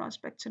growth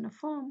prospects in a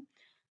firm,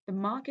 the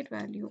market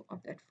value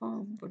of that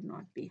firm would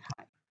not be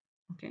high.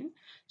 Okay,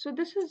 so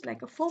this is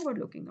like a forward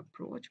looking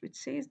approach which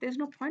says there's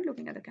no point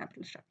looking at the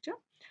capital structure.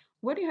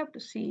 What you have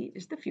to see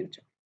is the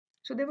future.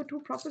 So there were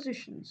two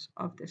propositions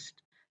of this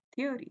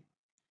theory.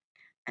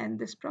 And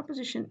this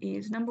proposition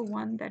is number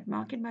one, that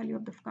market value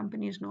of the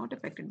company is not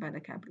affected by the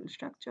capital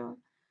structure.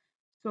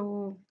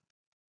 So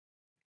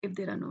if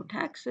there are no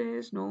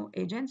taxes, no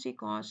agency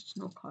costs,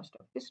 no cost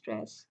of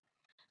distress,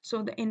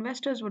 so the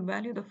investors would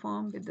value the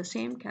firm with the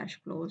same cash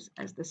flows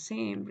as the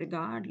same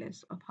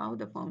regardless of how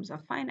the firms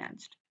are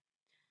financed.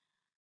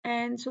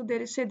 And so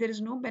there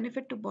is no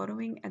benefit to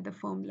borrowing at the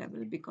firm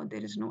level because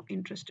there is no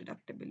interest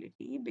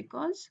deductibility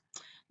because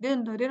there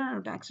are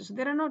no taxes. So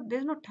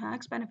there's no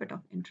tax benefit of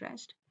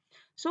interest.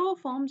 So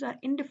firms are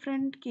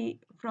indifferent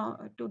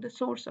to the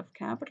source of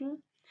capital,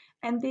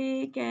 and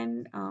they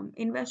can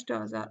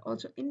investors are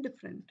also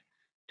indifferent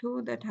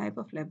to the type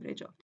of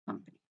leverage of the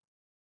company.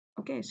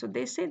 Okay, so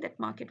they say that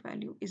market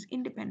value is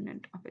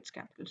independent of its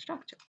capital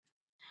structure.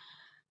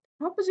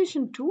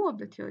 Proposition 2 of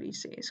the theory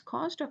says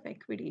cost of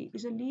equity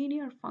is a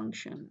linear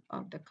function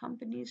of the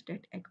company's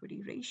debt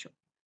equity ratio.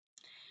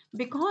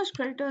 Because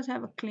creditors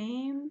have a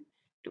claim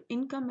to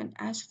income and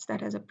assets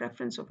that has a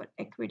preference over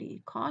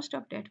equity, cost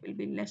of debt will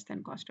be less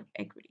than cost of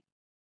equity.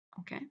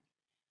 Okay.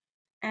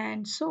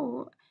 And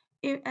so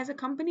as a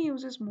company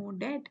uses more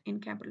debt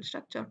in capital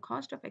structure,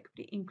 cost of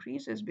equity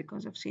increases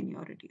because of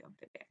seniority of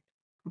the debt.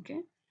 Okay.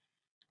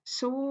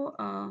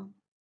 So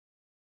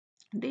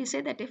they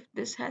say that if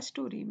this has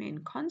to remain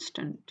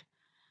constant,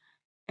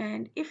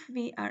 and if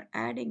we are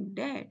adding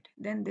debt,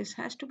 then this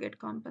has to get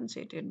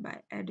compensated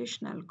by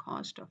additional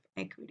cost of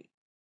equity.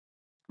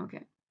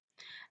 Okay.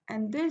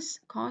 And this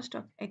cost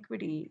of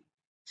equity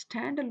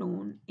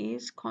standalone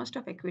is cost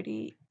of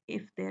equity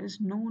if there is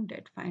no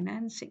debt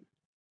financing.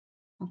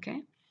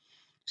 Okay.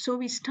 So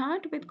we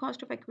start with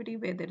cost of equity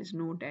where there is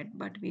no debt,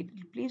 but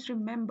please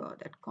remember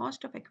that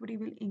cost of equity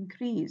will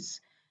increase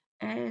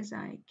as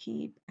I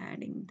keep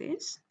adding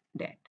this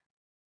debt.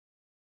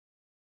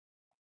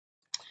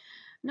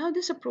 Now,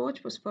 this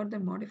approach was further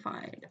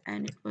modified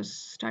and it was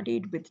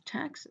studied with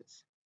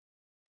taxes.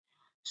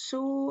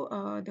 So,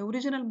 the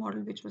original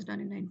model, which was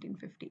done in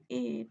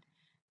 1958,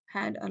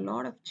 had a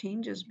lot of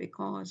changes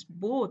because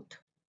both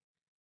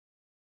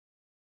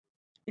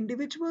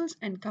individuals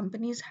and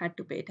companies had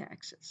to pay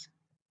taxes.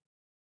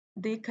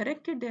 They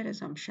corrected their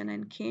assumption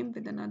and came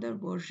with another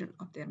version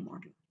of their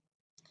model.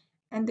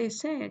 And they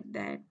said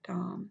that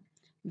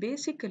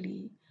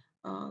basically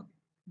uh,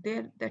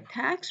 the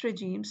tax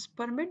regimes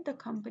permit the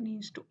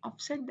companies to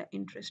offset the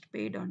interest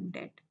paid on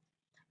debt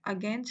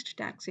against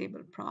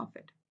taxable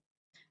profit.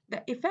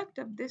 The effect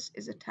of this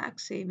is a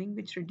tax saving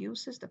which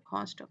reduces the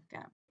cost of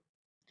capital.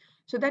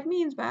 So that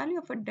means value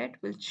of a debt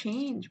will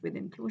change with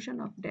inclusion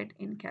of debt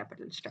in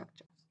capital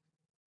structure.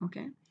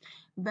 Okay.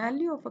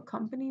 Value of a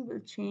company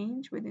will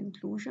change with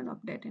inclusion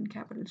of debt in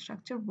capital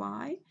structure.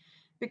 Why?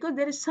 Because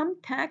there is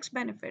some tax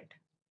benefit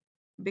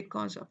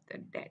because of the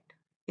debt.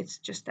 It's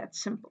just that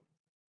simple.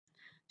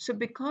 So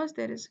because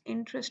there is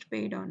interest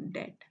paid on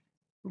debt,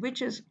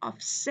 which is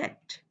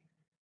offset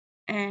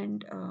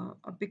and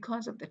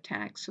because of the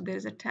tax, so there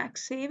is a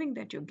tax saving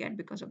that you get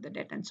because of the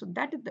debt, and so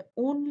that is the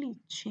only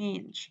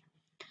change.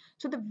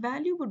 So the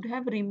value would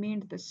have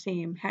remained the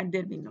same had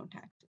there been no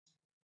taxes.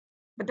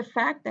 But the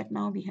fact that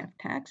now we have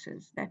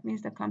taxes, that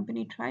means the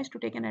company tries to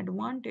take an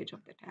advantage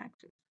of the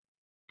taxes.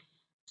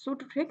 So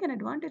to take an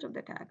advantage of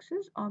the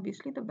taxes,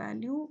 obviously the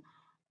value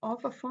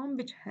of a firm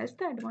which has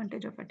the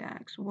advantage of a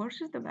tax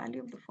versus the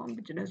value of the firm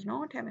which does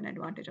not have an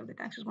advantage of the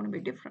tax is going to be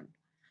different,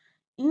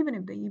 even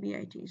if the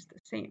EBIT is the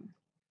same.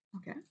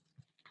 Okay.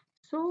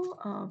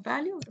 So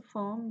value of the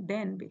firm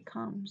then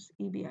becomes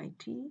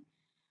EBIT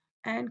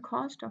and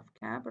cost of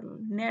capital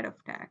net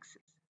of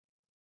taxes.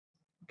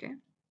 Okay.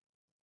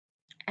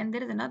 And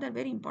there is another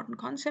very important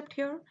concept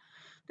here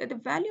that the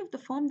value of the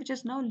firm which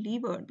is now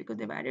levered because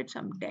they've added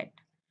some debt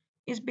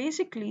is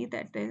basically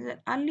that there is an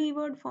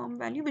unlevered firm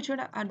value which would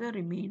have other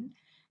remained,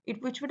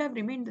 which would have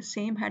remained the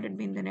same had it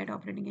been the net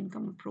operating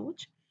income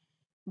approach.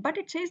 But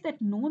it says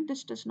that no,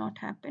 this does not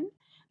happen,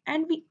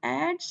 and we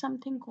add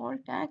something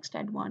called tax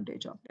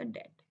advantage of the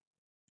debt.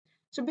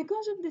 So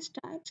because of this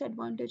tax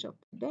advantage of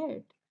the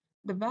debt,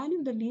 the value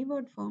of the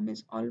levered firm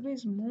is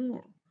always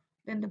more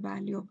than the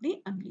value of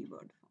the unlevered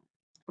firm.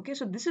 Okay,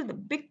 so this is the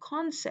big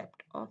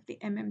concept of the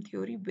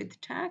theory with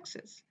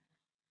taxes,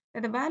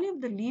 that the value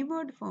of the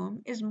levered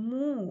firm is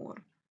more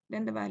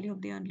than the value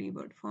of the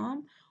unlevered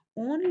firm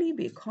only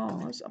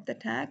because of the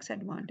tax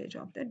advantage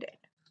of the debt.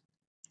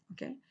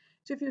 Okay,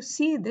 so if you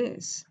see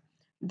this,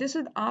 this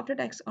is the after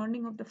tax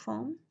earning of the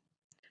firm.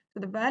 So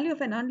the value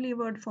of an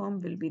unlevered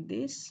firm will be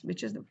this,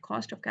 which is the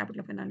cost of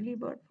capital of an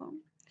unlevered firm.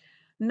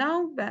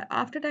 Now,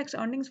 after tax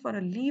earnings for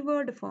a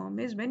levered firm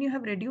is when you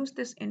have reduced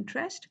this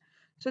interest.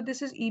 So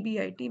this is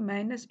EBIT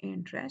minus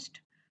interest.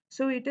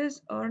 So it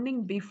is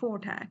earning before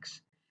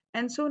tax.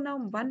 And so now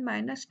 1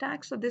 minus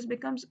tax. So this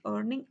becomes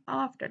earning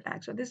after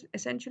tax. So this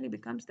essentially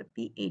becomes the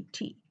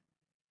PAT.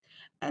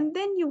 And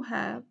then you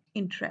have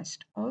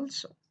interest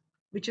also,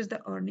 which is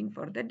the earning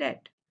for the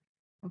debt.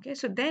 Okay,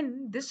 so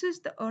then this is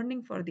the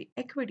earning for the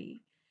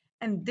equity,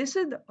 and this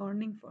is the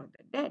earning for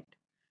the debt.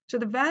 So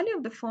the value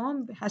of the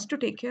firm has to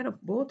take care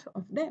of both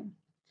of them.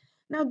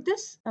 Now,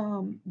 this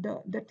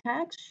the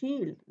tax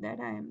shield that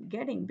I am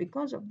getting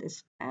because of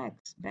this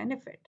tax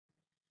benefit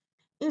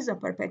is a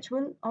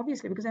perpetual,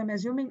 obviously, because I'm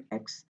assuming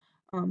X,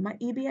 my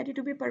EBIT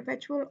to be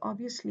perpetual.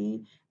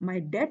 Obviously, my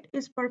debt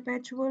is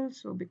perpetual.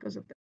 So because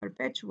of the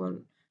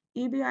perpetual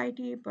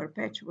EBIT,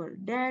 perpetual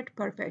debt,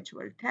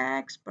 perpetual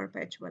tax,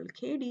 perpetual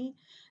KD,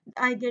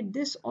 I get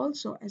this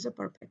also as a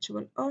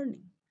perpetual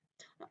earning.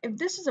 Now, if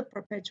this is a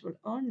perpetual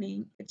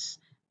earning,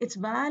 its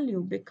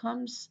value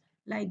becomes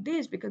like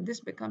this because this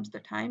becomes the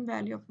time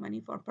value of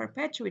money for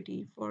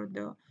perpetuity for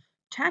the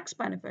tax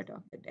benefit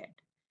of the debt.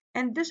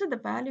 And this is the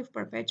value of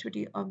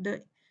perpetuity of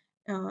the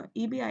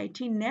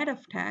EBIT net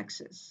of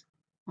taxes.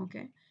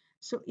 Okay,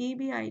 so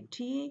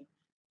EBIT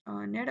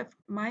net of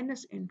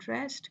minus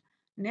interest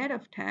net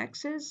of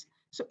taxes.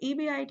 So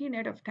EBIT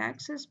net of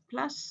taxes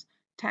plus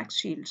tax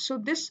shield. So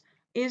this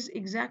is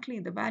exactly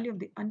the value of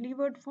the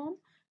unlevered form.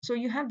 So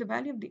you have the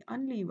value of the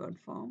unlevered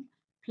form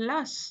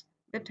plus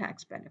the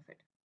tax benefit.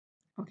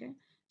 Okay,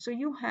 so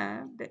you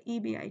have the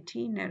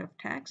EBIT net of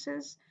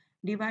taxes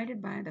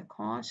divided by the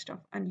cost of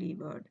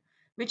unlevered,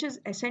 which is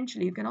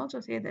essentially, you can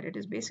also say that it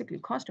is basically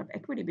cost of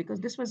equity because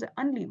this was an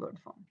unlevered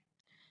form.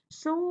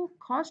 So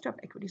cost of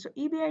equity, so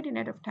EBIT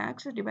net of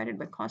taxes divided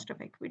by cost of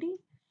equity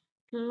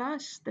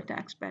plus the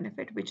tax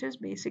benefit, which is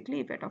basically,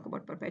 if I talk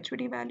about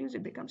perpetuity values,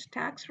 it becomes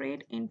tax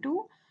rate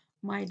into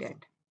my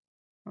debt.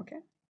 Okay.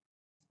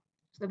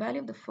 So the value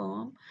of the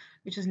firm,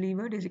 which is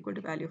levered, is equal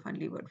to value of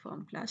unlevered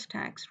firm plus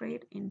tax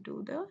rate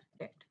into the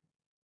debt.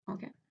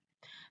 Okay.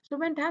 So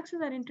when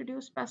taxes are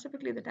introduced,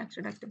 specifically the tax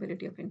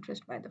deductibility of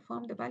interest by the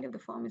firm, the value of the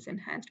firm is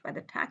enhanced by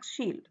the tax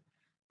shield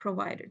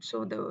provided.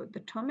 So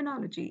the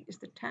terminology is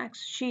the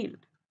tax shield.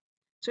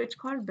 So it's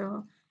called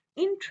the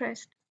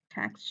interest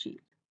tax shield.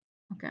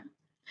 Okay.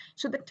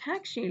 So the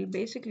tax shield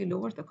basically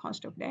lowers the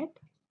cost of debt,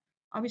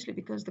 obviously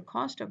because the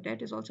cost of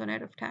debt is also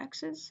net of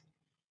taxes.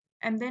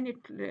 And then it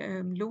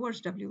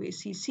lowers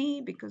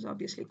WACC because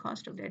obviously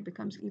cost of debt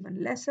becomes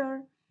even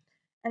lesser,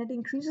 and it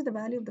increases the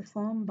value of the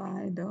firm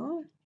by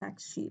the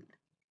tax shield.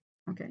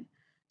 Okay,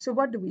 so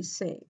what do we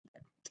say?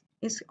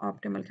 Is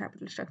optimal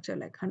capital structure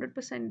like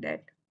 100%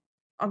 debt?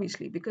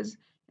 Obviously, because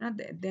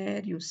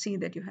there you see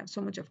that you have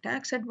so much of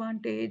tax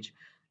advantage,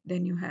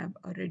 then you have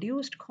a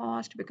reduced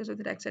cost because of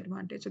the tax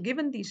advantage. So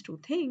given these two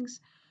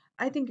things,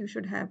 I think you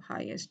should have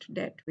highest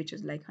debt, which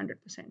is like 100%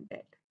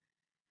 debt.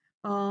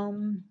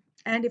 um,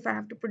 and if I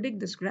have to predict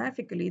this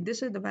graphically,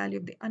 this is the value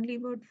of the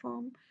unlevered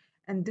form,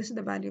 and this is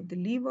the value of the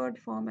levered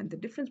form, and the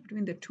difference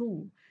between the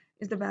two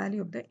is the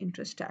value of the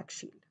interest tax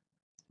shield.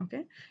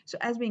 Okay, so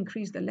as we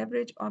increase the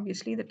leverage,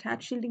 obviously the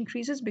tax shield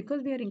increases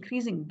because we are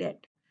increasing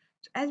debt.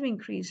 So as we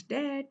increase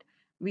debt,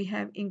 we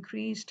have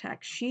increased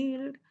tax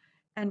shield,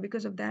 and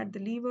because of that, the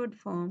levered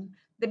form,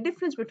 the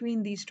difference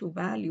between these two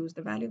values,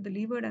 the value of the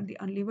levered and the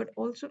unlevered,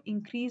 also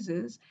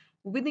increases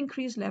with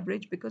increased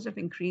leverage because of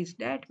increased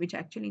debt, which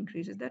actually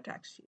increases the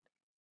tax shield.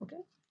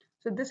 Okay,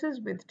 so this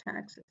is with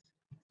taxes.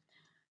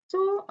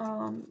 So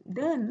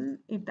then,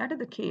 if that is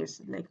the case,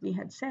 like we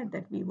had said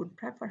that we would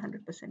prefer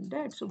 100%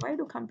 debt, so why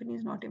do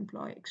companies not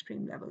employ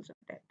extreme levels of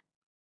debt?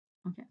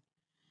 Okay,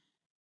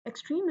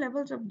 extreme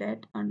levels of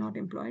debt are not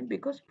employed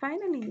because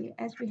finally,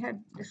 as we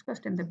had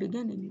discussed in the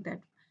beginning,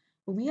 that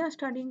we are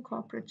studying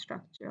corporate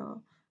structure,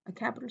 a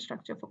capital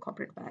structure for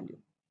corporate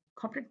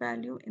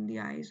value in the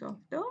eyes of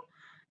the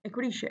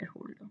equity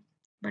shareholder.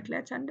 But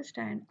let's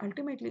understand,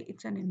 ultimately,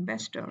 it's an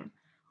investor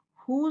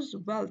whose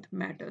wealth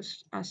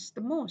matters us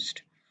the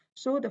most.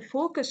 So the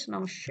focus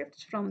now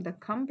shifts from the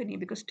company,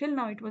 because till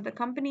now it was the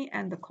company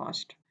and the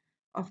cost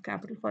of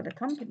capital for the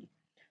company.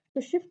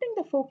 So shifting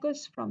the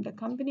focus from the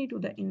company to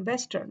the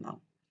investor now.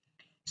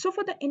 So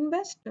for the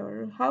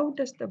investor, how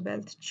does the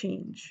wealth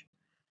change?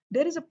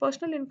 There is a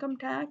personal income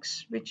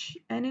tax which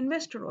an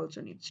investor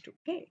also needs to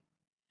pay.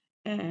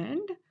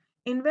 And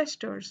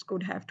investors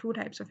could have two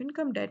types of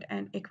income, debt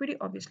and equity.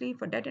 Obviously,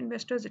 for debt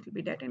investors, it will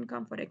be debt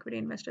income. For equity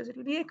investors, it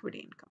will be equity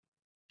income.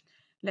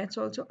 Let's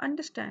also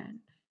understand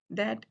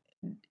that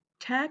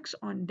tax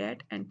on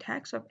debt and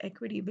tax of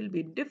equity will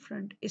be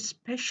different,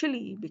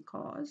 especially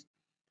because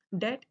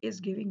debt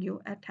is giving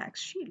you a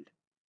tax shield.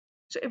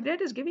 So if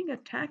debt is giving a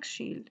tax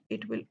shield,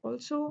 it will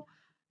also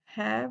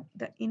have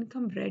the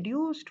income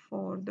reduced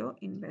for the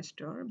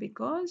investor,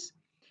 because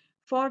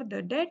for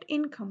the debt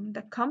income,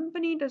 the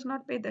company does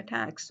not pay the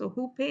tax. So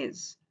who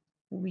pays?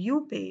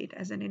 You pay it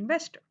as an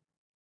investor.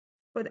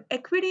 For the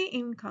equity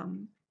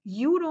income,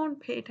 you don't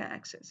pay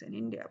taxes in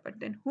India, but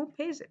then who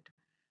pays it?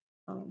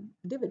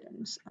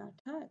 Dividends are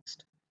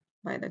taxed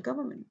by the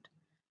government.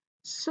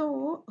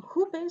 So,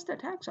 who pays the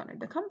tax on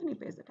it? The company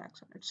pays the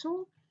tax on it.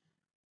 So,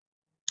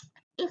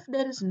 if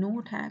there is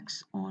no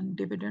tax on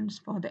dividends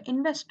for the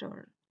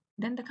investor,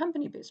 then the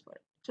company pays for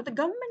it. So, the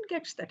government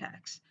gets the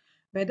tax,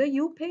 whether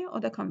you pay or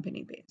the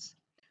company pays.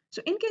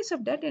 So, in case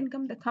of debt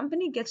income, the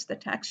company gets the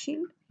tax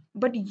shield,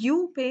 but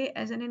you pay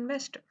as an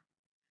investor.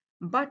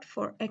 But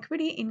for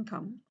equity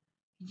income,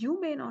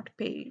 you may not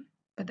pay,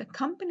 but the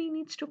company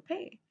needs to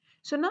pay.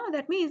 So now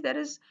that means there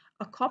is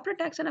a corporate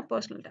tax and a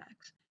personal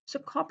tax. So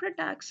corporate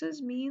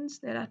taxes means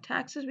there are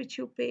taxes which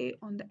you pay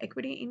on the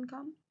equity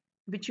income,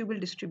 which you will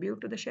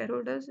distribute to the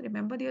shareholders.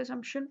 Remember the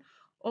assumption,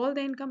 all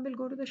the income will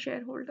go to the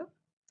shareholder.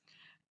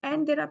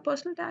 And there are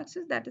personal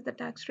taxes, that is the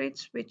tax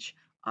rates which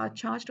are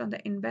charged on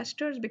the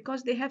investors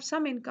because they have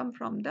some income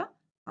from the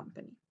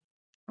company.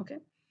 Okay.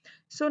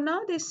 So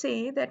now they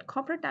say that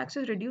corporate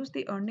taxes reduce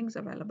the earnings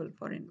available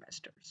for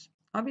investors.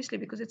 Obviously,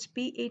 because it's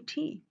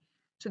PAT.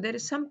 So there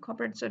is some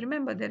corporate, so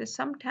remember, there is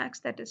some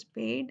tax that is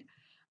paid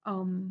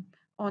um,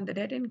 on the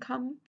debt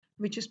income,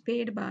 which is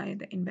paid by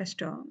the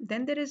investor.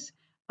 Then there is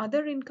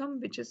other income,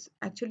 which is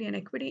actually an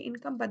equity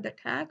income, but the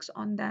tax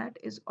on that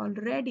is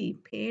already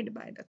paid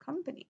by the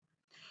company.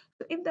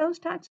 So if those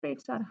tax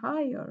rates are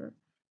higher,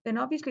 then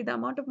obviously the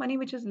amount of money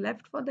which is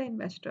left for the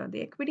investor,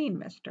 the equity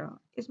investor,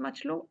 is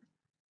much lower.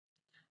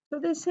 So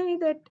they say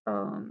that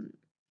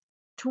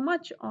too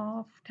much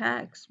of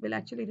tax will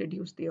actually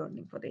reduce the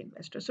earning for the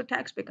investor. So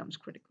tax becomes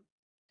critical.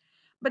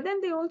 But then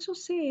they also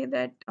say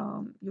that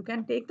you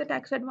can take the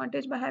tax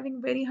advantage by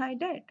having very high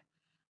debt.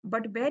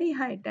 But very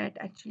high debt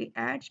actually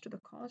adds to the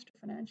cost of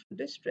financial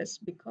distress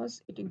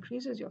because it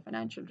increases your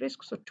financial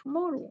risk. So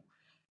tomorrow,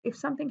 if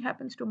something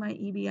happens to my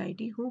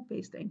EBIT, who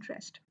pays the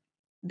interest?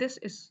 This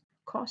is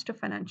cost of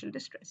financial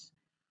distress.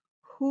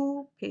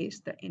 Who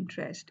pays the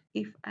interest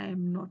if I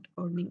am not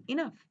earning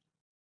enough?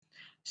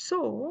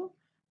 So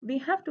we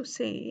have to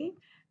say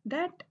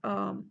that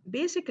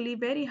basically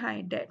very high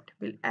debt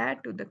will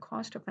add to the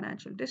cost of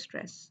financial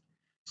distress.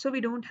 So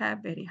we don't have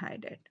very high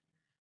debt.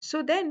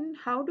 So then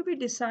how do we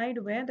decide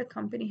where the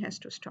company has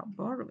to stop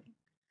borrowing?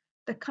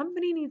 The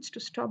company needs to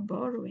stop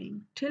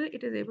borrowing till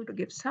it is able to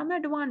give some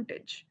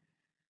advantage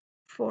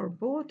for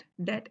both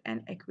debt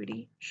and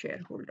equity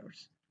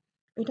shareholders.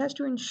 It has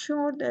to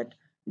ensure that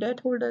debt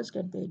holders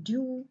get their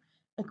due,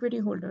 equity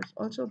holders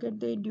also get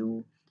their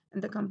due,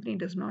 and the company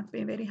does not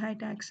pay very high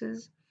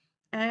taxes.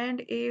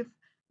 And if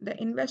the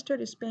investor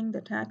is paying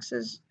the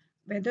taxes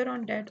whether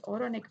on debt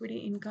or on equity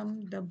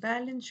income, the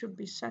balance should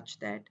be such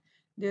that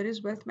there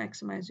is wealth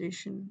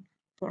maximization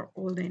for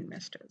all the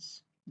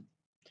investors.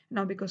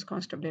 Now, because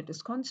cost of debt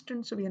is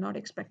constant, so we are not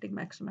expecting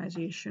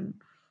maximization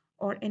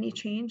or any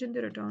change in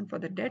the return for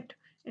the debt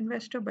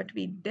investor, but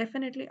we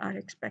definitely are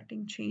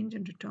expecting change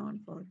in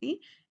return for the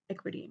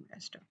equity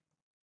investor.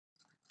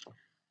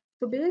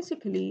 So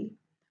basically,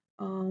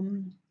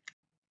 um,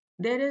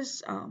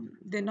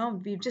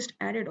 now we've just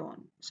added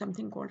on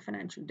something called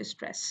financial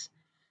distress.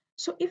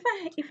 So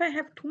if I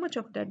have too much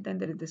of debt, then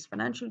there is this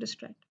financial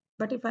distress.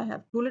 But if I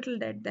have too little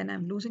debt, then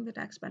I'm losing the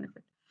tax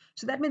benefit.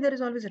 So that means there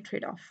is always a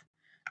trade-off.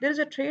 There is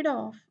a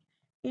trade-off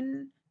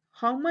in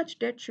how much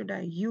debt should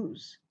I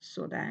use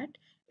so that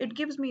it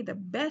gives me the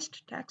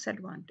best tax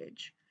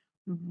advantage,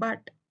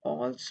 but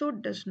also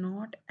does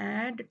not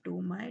add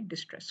to my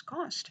distress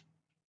cost.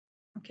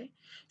 Okay,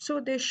 so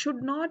there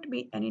should not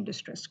be any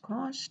distress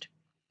cost,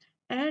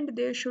 and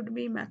there should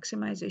be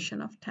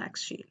maximization of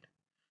tax shield.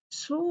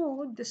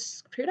 So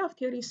this trade-off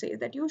theory says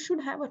that you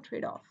should have a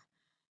trade-off.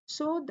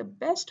 So the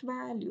best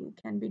value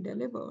can be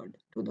delivered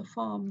to the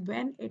firm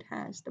when it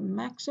has the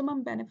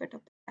maximum benefit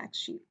of the tax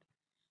shield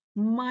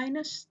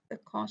minus the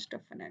cost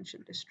of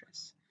financial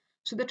distress.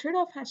 So the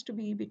trade-off has to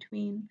be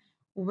between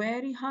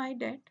very high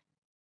debt,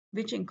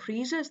 which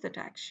increases the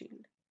tax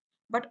shield,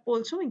 but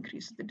also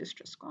increases the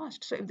distress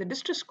cost. So if the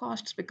distress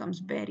costs becomes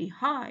very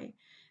high,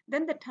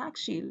 then the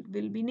tax shield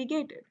will be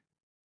negated.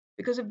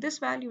 Because if this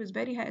value is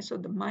very high, so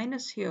the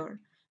minus here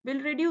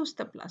will reduce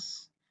the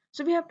plus.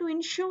 So we have to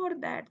ensure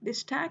that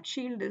this tax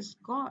shield is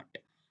got,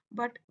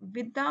 but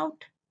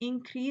without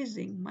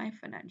increasing my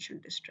financial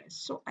distress.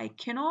 So I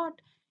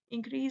cannot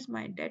increase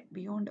my debt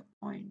beyond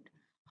a point,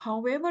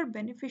 however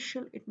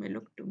beneficial it may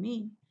look to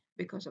me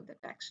because of the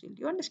tax shield.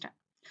 You understand?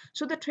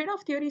 So the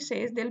trade-off theory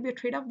says there will be a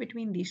trade-off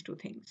between these two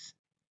things: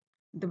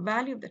 the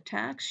value of the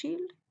tax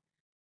shield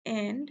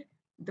and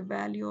the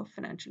value of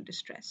financial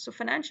distress. So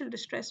financial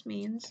distress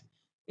means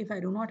if I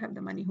do not have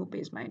the money, who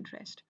pays my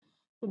interest?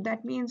 So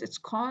that means it's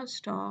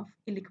cost of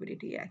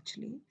illiquidity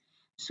actually.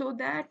 So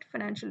that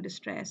financial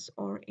distress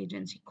or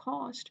agency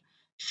cost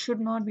should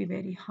not be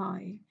very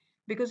high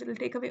because it will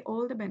take away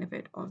all the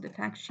benefit of the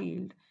tax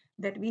shield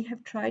that we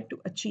have tried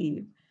to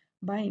achieve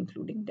by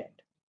including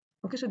debt.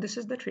 Okay, so this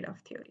is the trade-off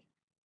theory.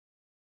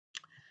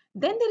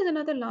 Then there is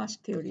another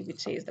last theory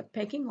which says the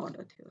pecking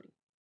order theory,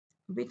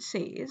 which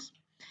says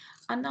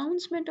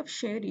announcement of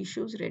share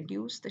issues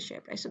reduce the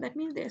share price. So that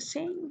means they're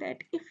saying that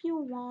if you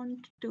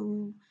want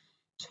to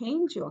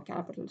change your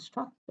capital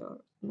structure,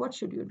 what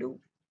should you do?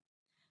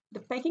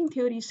 The pecking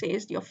theory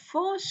says your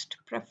first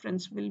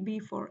preference will be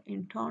for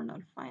internal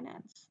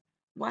finance.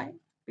 Why?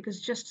 Because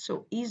it's just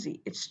so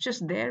easy. It's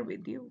just there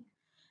with you.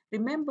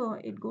 Remember,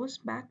 it goes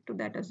back to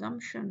that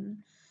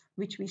assumption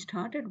which we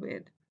started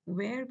with,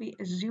 where we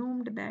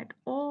assumed that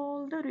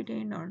all the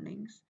retained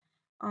earnings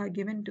are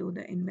given to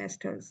the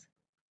investors.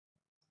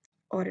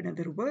 Or in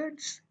other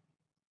words,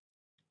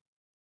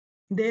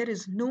 there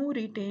is no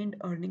retained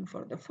earning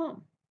for the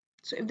firm.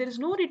 So if there is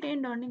no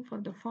retained earning for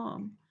the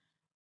firm,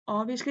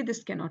 obviously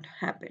this cannot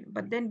happen.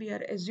 But then we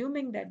are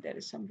assuming that there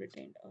is some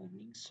retained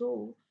earning.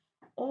 So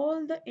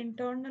all the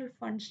internal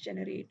funds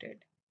generated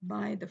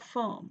by the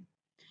firm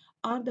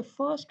are the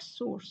first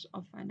source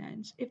of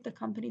finance if the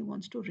company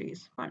wants to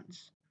raise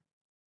funds.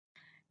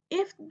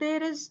 If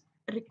there is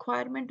a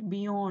requirement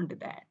beyond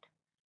that,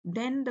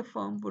 then the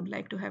firm would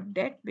like to have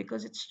debt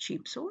because it's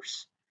cheap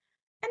source,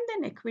 and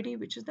then equity,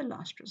 which is the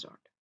last resort.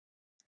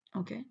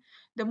 Okay,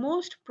 the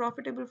most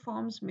profitable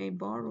firms may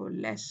borrow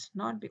less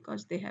not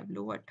because they have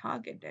lower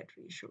target debt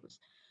ratios,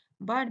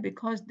 but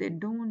because they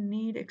don't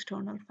need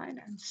external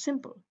finance.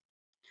 Simple.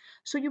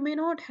 So you may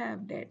not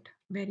have debt,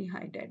 very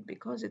high debt,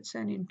 because it's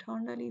an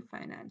internally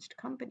financed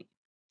company.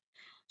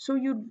 So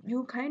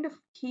you kind of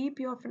keep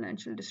your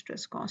financial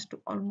distress cost to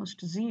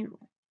almost zero,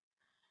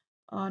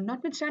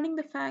 notwithstanding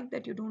the fact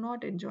that you do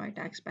not enjoy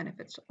tax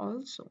benefits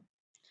also.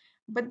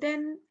 But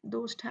then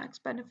those tax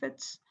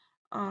benefits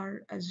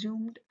are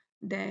assumed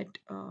that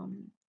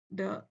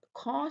the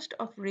cost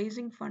of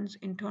raising funds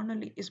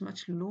internally is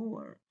much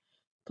lower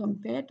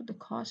compared to the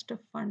cost of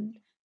funds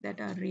that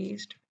are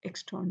raised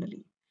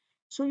externally.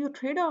 So you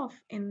trade off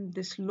in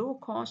this low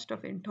cost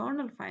of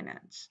internal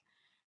finance,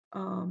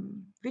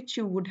 which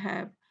you would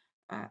have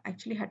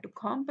actually had to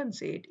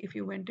compensate if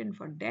you went in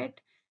for debt,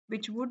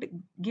 which would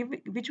give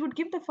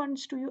the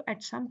funds to you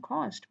at some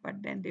cost,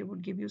 but then they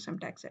would give you some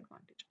tax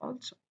advantage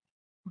also.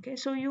 Okay,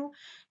 so you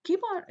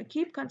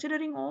keep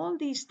considering all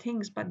these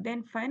things, but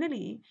then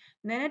finally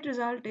the net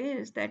result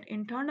is that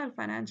internal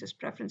finance is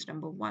preference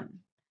number one,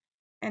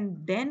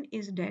 and then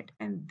is debt,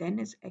 and then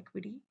is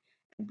equity.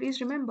 And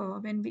please remember,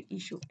 when we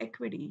issue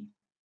equity,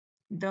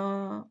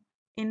 the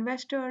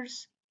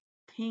investors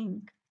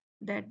think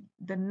that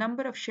the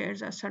number of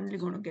shares are suddenly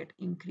going to get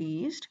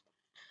increased.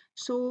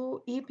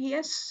 So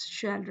EPS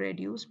shall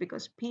reduce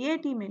because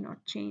PAT may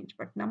not change,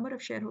 but number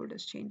of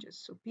shareholders changes.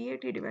 So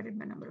PAT divided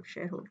by number of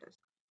shareholders.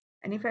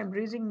 And if I'm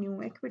raising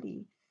new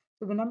equity,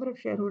 so the number of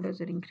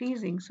shareholders are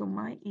increasing, so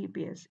my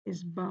EPS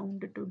is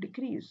bound to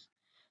decrease.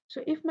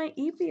 So if my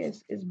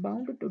EPS is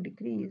bound to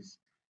decrease,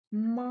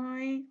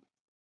 my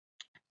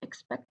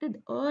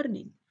expected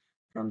earning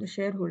from the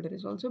shareholder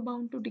is also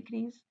bound to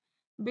decrease.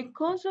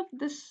 Because of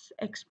this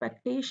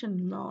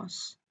expectation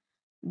loss,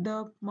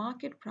 the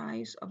market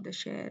price of the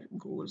share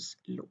goes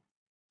low.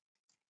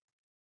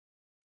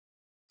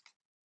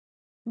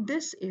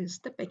 This is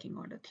the pecking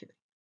order theory.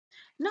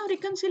 Now,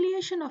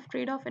 reconciliation of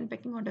trade off and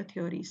pecking order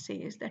theory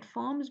says that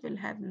firms will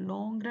have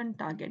long run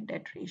target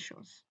debt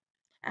ratios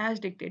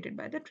as dictated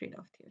by the trade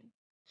off theory.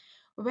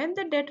 When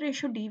the debt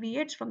ratio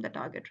deviates from the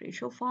target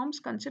ratio, firms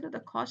consider the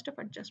cost of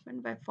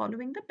adjustment by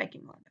following the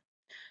pecking order.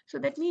 So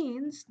that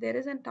means there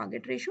is a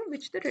target ratio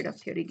which the trade off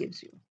theory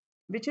gives you,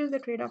 which is the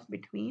trade off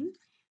between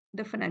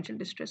the financial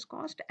distress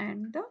cost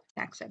and the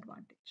tax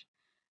advantage.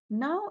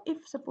 Now,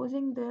 if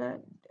supposing there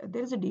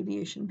is a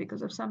deviation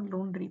because of some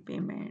loan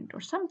repayment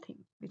or something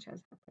which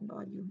has happened,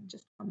 or you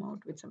just come out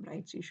with some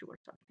rights issue or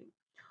something,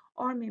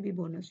 or maybe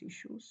bonus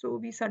issue, so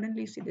we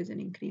suddenly see there's an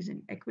increase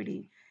in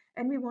equity,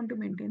 and we want to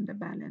maintain the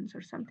balance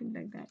or something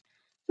like that.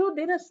 So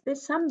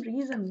there's some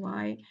reason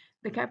why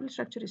the capital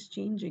structure is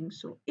changing.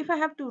 So if I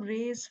have to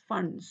raise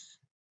funds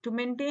to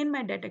maintain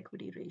my debt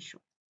equity ratio,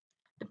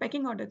 the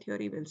pecking order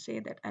theory will say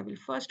that I will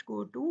first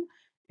go to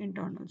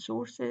internal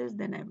sources,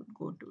 then I would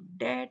go to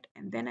debt,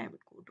 and then I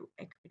would go to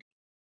equity.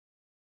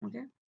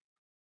 Okay.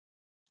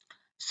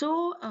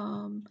 So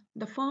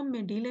the firm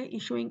may delay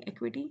issuing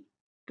equity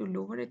to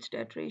lower its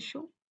debt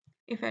ratio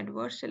if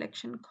adverse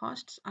selection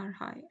costs are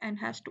high and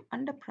has to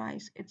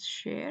underprice its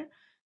share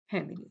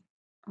heavily.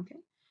 Okay.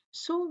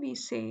 So we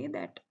say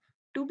that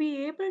to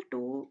be able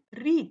to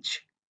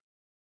reach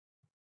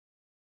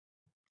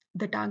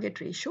the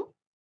target ratio,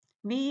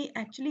 we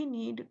actually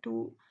need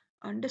to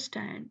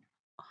understand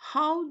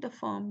how the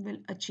firm will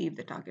achieve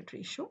the target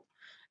ratio,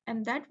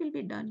 and that will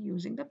be done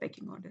using the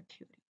pecking order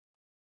theory.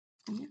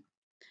 Okay.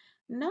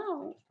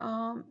 Now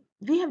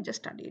we have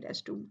just studied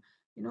as to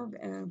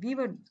we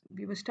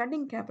were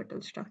studying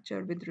capital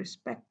structure with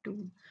respect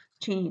to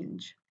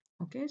change.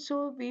 Okay,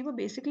 so we were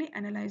basically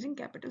analyzing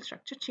capital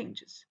structure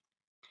changes.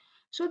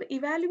 So the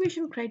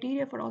evaluation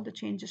criteria for all the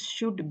changes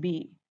should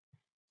be: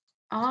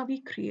 are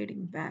we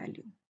creating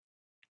value?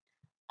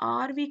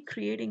 Are we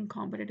creating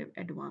competitive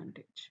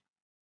advantage?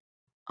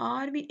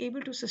 Are we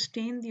able to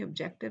sustain the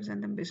objectives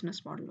and the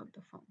business model of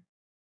the firm?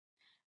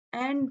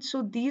 And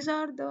so these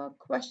are the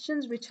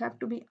questions which have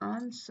to be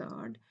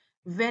answered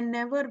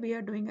whenever we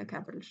are doing a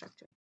capital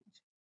structure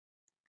change.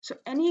 So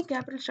any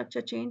capital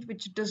structure change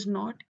which does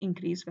not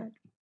increase value,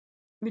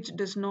 which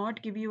does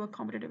not give you a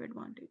competitive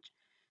advantage,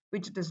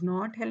 which does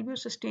not help you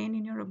sustain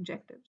in your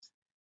objectives,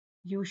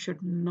 you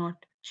should not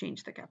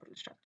change the capital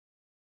structure.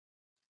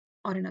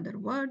 Or in other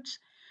words,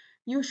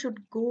 you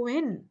should go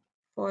in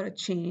for a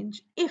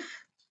change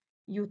if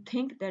you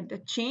think that the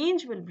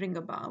change will bring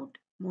about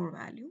more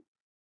value,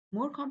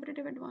 more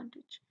competitive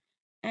advantage,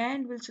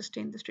 and will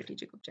sustain the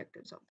strategic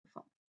objectives of the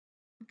firm.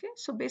 Okay,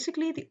 so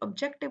basically, the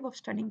objective of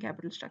studying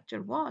capital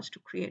structure was to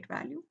create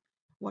value,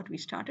 what we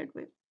started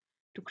with,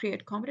 to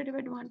create competitive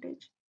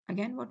advantage,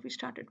 again, what we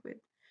started with,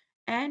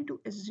 and to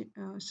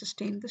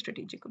sustain the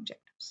strategic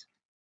objectives.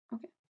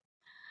 Okay.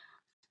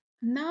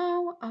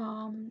 Now,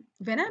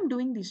 when I'm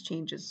doing these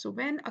changes, so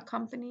when a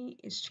company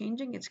is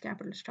changing its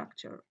capital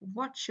structure,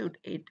 what should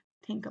it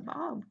think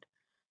about?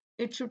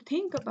 It should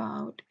think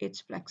about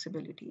its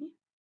flexibility.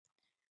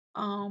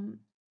 Um,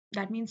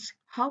 that means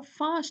how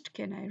fast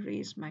can I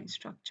raise my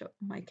structure,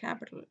 my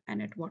capital,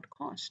 and at what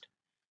cost?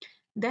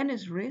 Then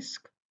is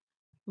risk,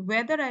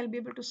 whether I'll be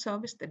able to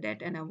service the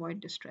debt and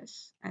avoid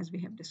distress, as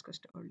we have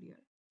discussed earlier.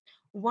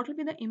 What will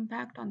be the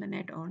impact on the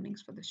net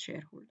earnings for the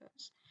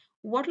shareholders?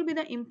 What will be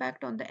the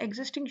impact on the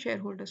existing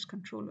shareholders'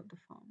 control of the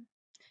firm?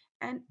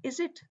 And is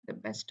it the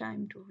best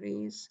time to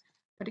raise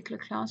particular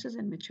classes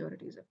and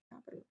maturities of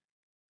capital?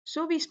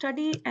 So we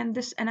study, and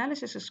this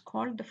analysis is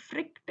called the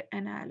Fricht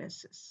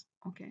analysis.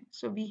 Okay,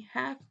 so we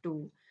have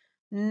to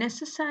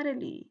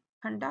necessarily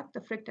conduct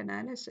the Fricht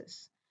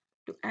analysis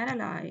to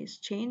analyze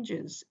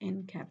changes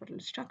in capital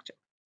structure.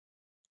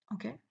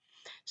 Okay,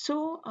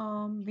 so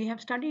we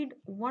have studied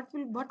what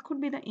could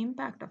be the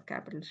impact of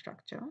capital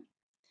structure,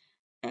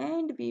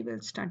 and we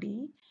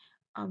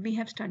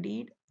have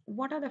studied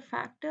what are the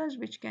factors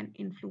which can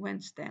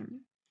influence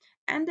them,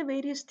 and the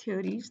various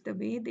theories, the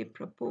way they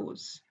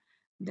propose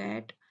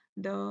that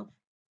the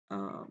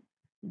uh,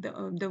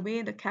 the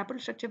way the capital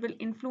structure will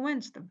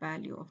influence the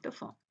value of the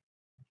firm.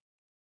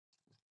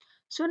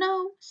 So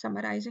now,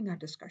 summarizing our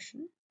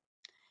discussion,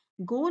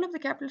 goal of the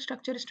capital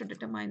structure is to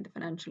determine the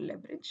financial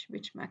leverage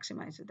which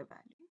maximizes the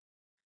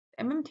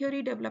value.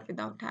 Theory developed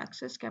without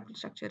taxes, capital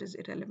structure is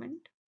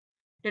irrelevant.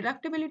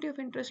 Deductibility of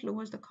interest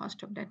lowers the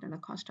cost of debt and the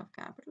cost of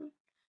capital.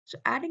 So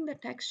adding the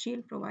tax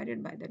shield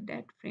provided by the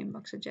debt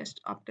framework suggests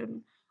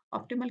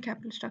optimal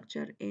capital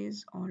structure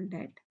is all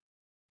debt.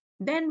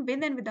 Then,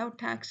 with and without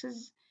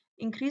taxes,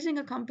 increasing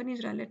a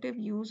company's relative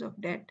use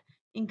of debt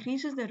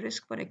increases the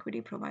risk for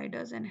equity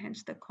providers and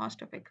hence the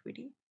cost of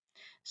equity.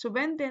 So,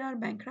 when there are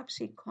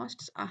bankruptcy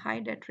costs, a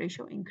high debt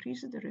ratio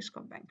increases the risk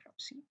of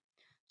bankruptcy.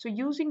 So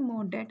using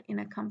more debt in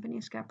a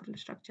company's capital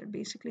structure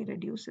basically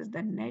reduces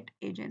the net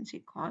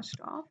agency cost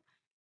of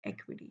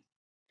equity.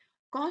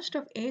 Cost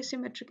of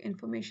asymmetric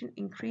information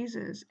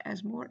increases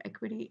as more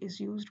equity is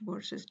used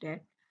versus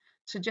debt,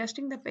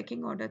 suggesting the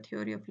pecking order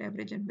theory of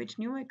leverage in which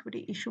new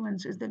equity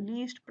issuance is the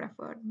least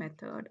preferred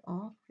method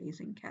of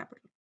raising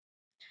capital.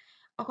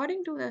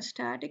 According to the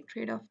static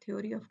trade-off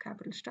theory of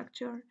capital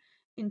structure,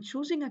 in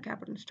choosing a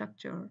capital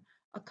structure,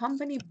 a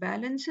company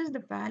balances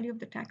the value of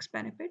the tax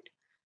benefit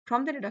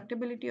from the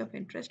deductibility of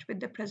interest with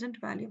the present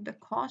value of the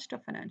cost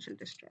of financial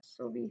distress.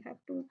 So we have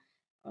to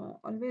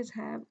always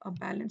have a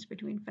balance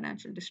between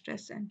financial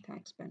distress and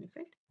tax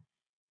benefit.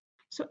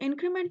 So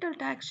incremental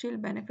tax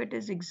shield benefit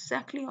is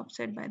exactly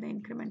offset by the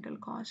incremental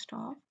cost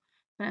of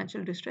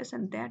financial distress,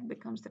 and that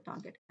becomes the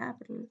target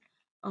capital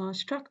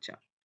structure.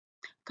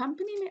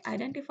 Company may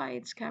identify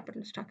its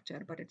capital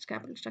structure, but its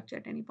capital structure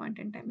at any point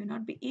in time may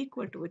not be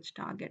equal to its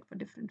target for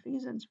different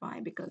reasons. Why?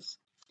 Because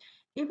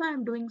if I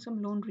am doing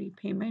some loan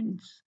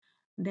repayments,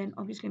 then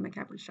obviously my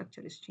capital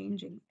structure is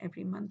changing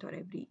every month or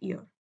every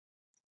year.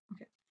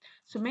 Okay.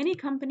 So many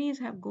companies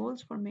have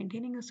goals for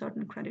maintaining a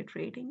certain credit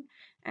rating,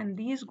 and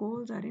these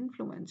goals are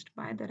influenced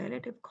by the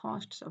relative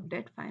costs of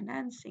debt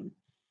financing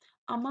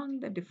among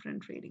the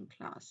different rating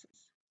classes.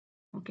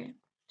 Okay.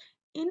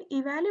 In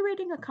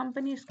evaluating a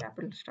company's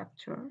capital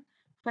structure,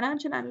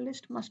 financial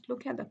analysts must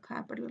look at the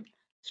capital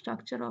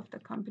structure of the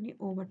company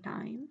over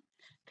time,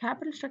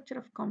 capital structure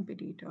of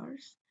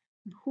competitors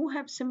who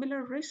have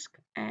similar risk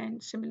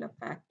and similar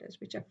factors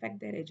which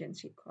affect their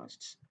agency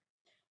costs.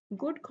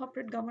 Good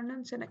corporate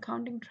governance and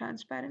accounting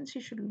transparency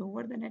should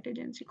lower the net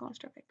agency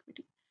cost of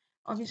equity.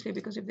 Obviously,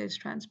 because if there's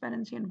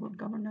transparency and good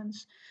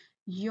governance,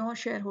 your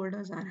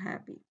shareholders are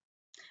happy.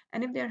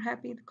 And if they're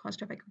happy, the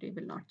cost of equity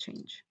will not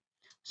change.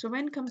 So,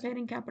 when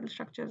comparing capital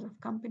structures of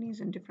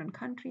companies in different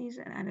countries,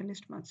 an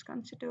analyst must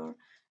consider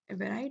a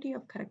variety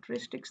of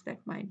characteristics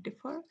that might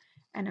differ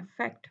and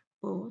affect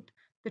both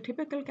the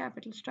typical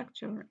capital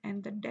structure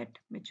and the debt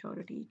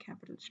maturity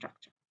capital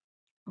structure.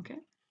 Okay.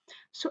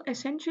 So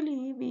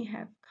essentially, we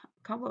have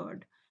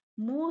covered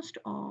most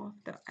of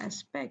the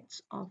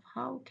aspects of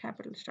how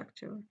capital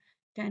structure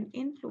can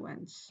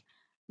influence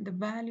the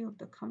value of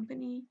the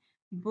company,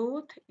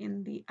 both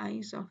in the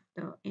eyes of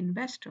the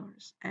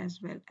investors as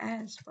well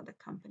as for the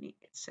company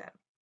itself.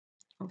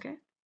 Okay,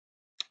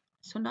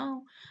 so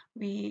now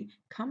we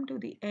come to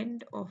the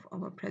end of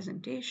our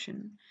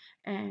presentation,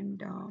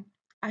 and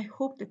I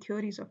hope the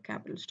theories of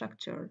capital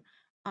structure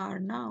are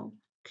now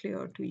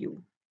clear to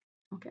you.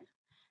 Okay,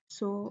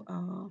 so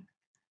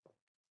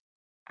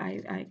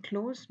I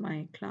close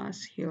my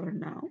class here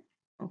now.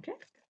 Okay.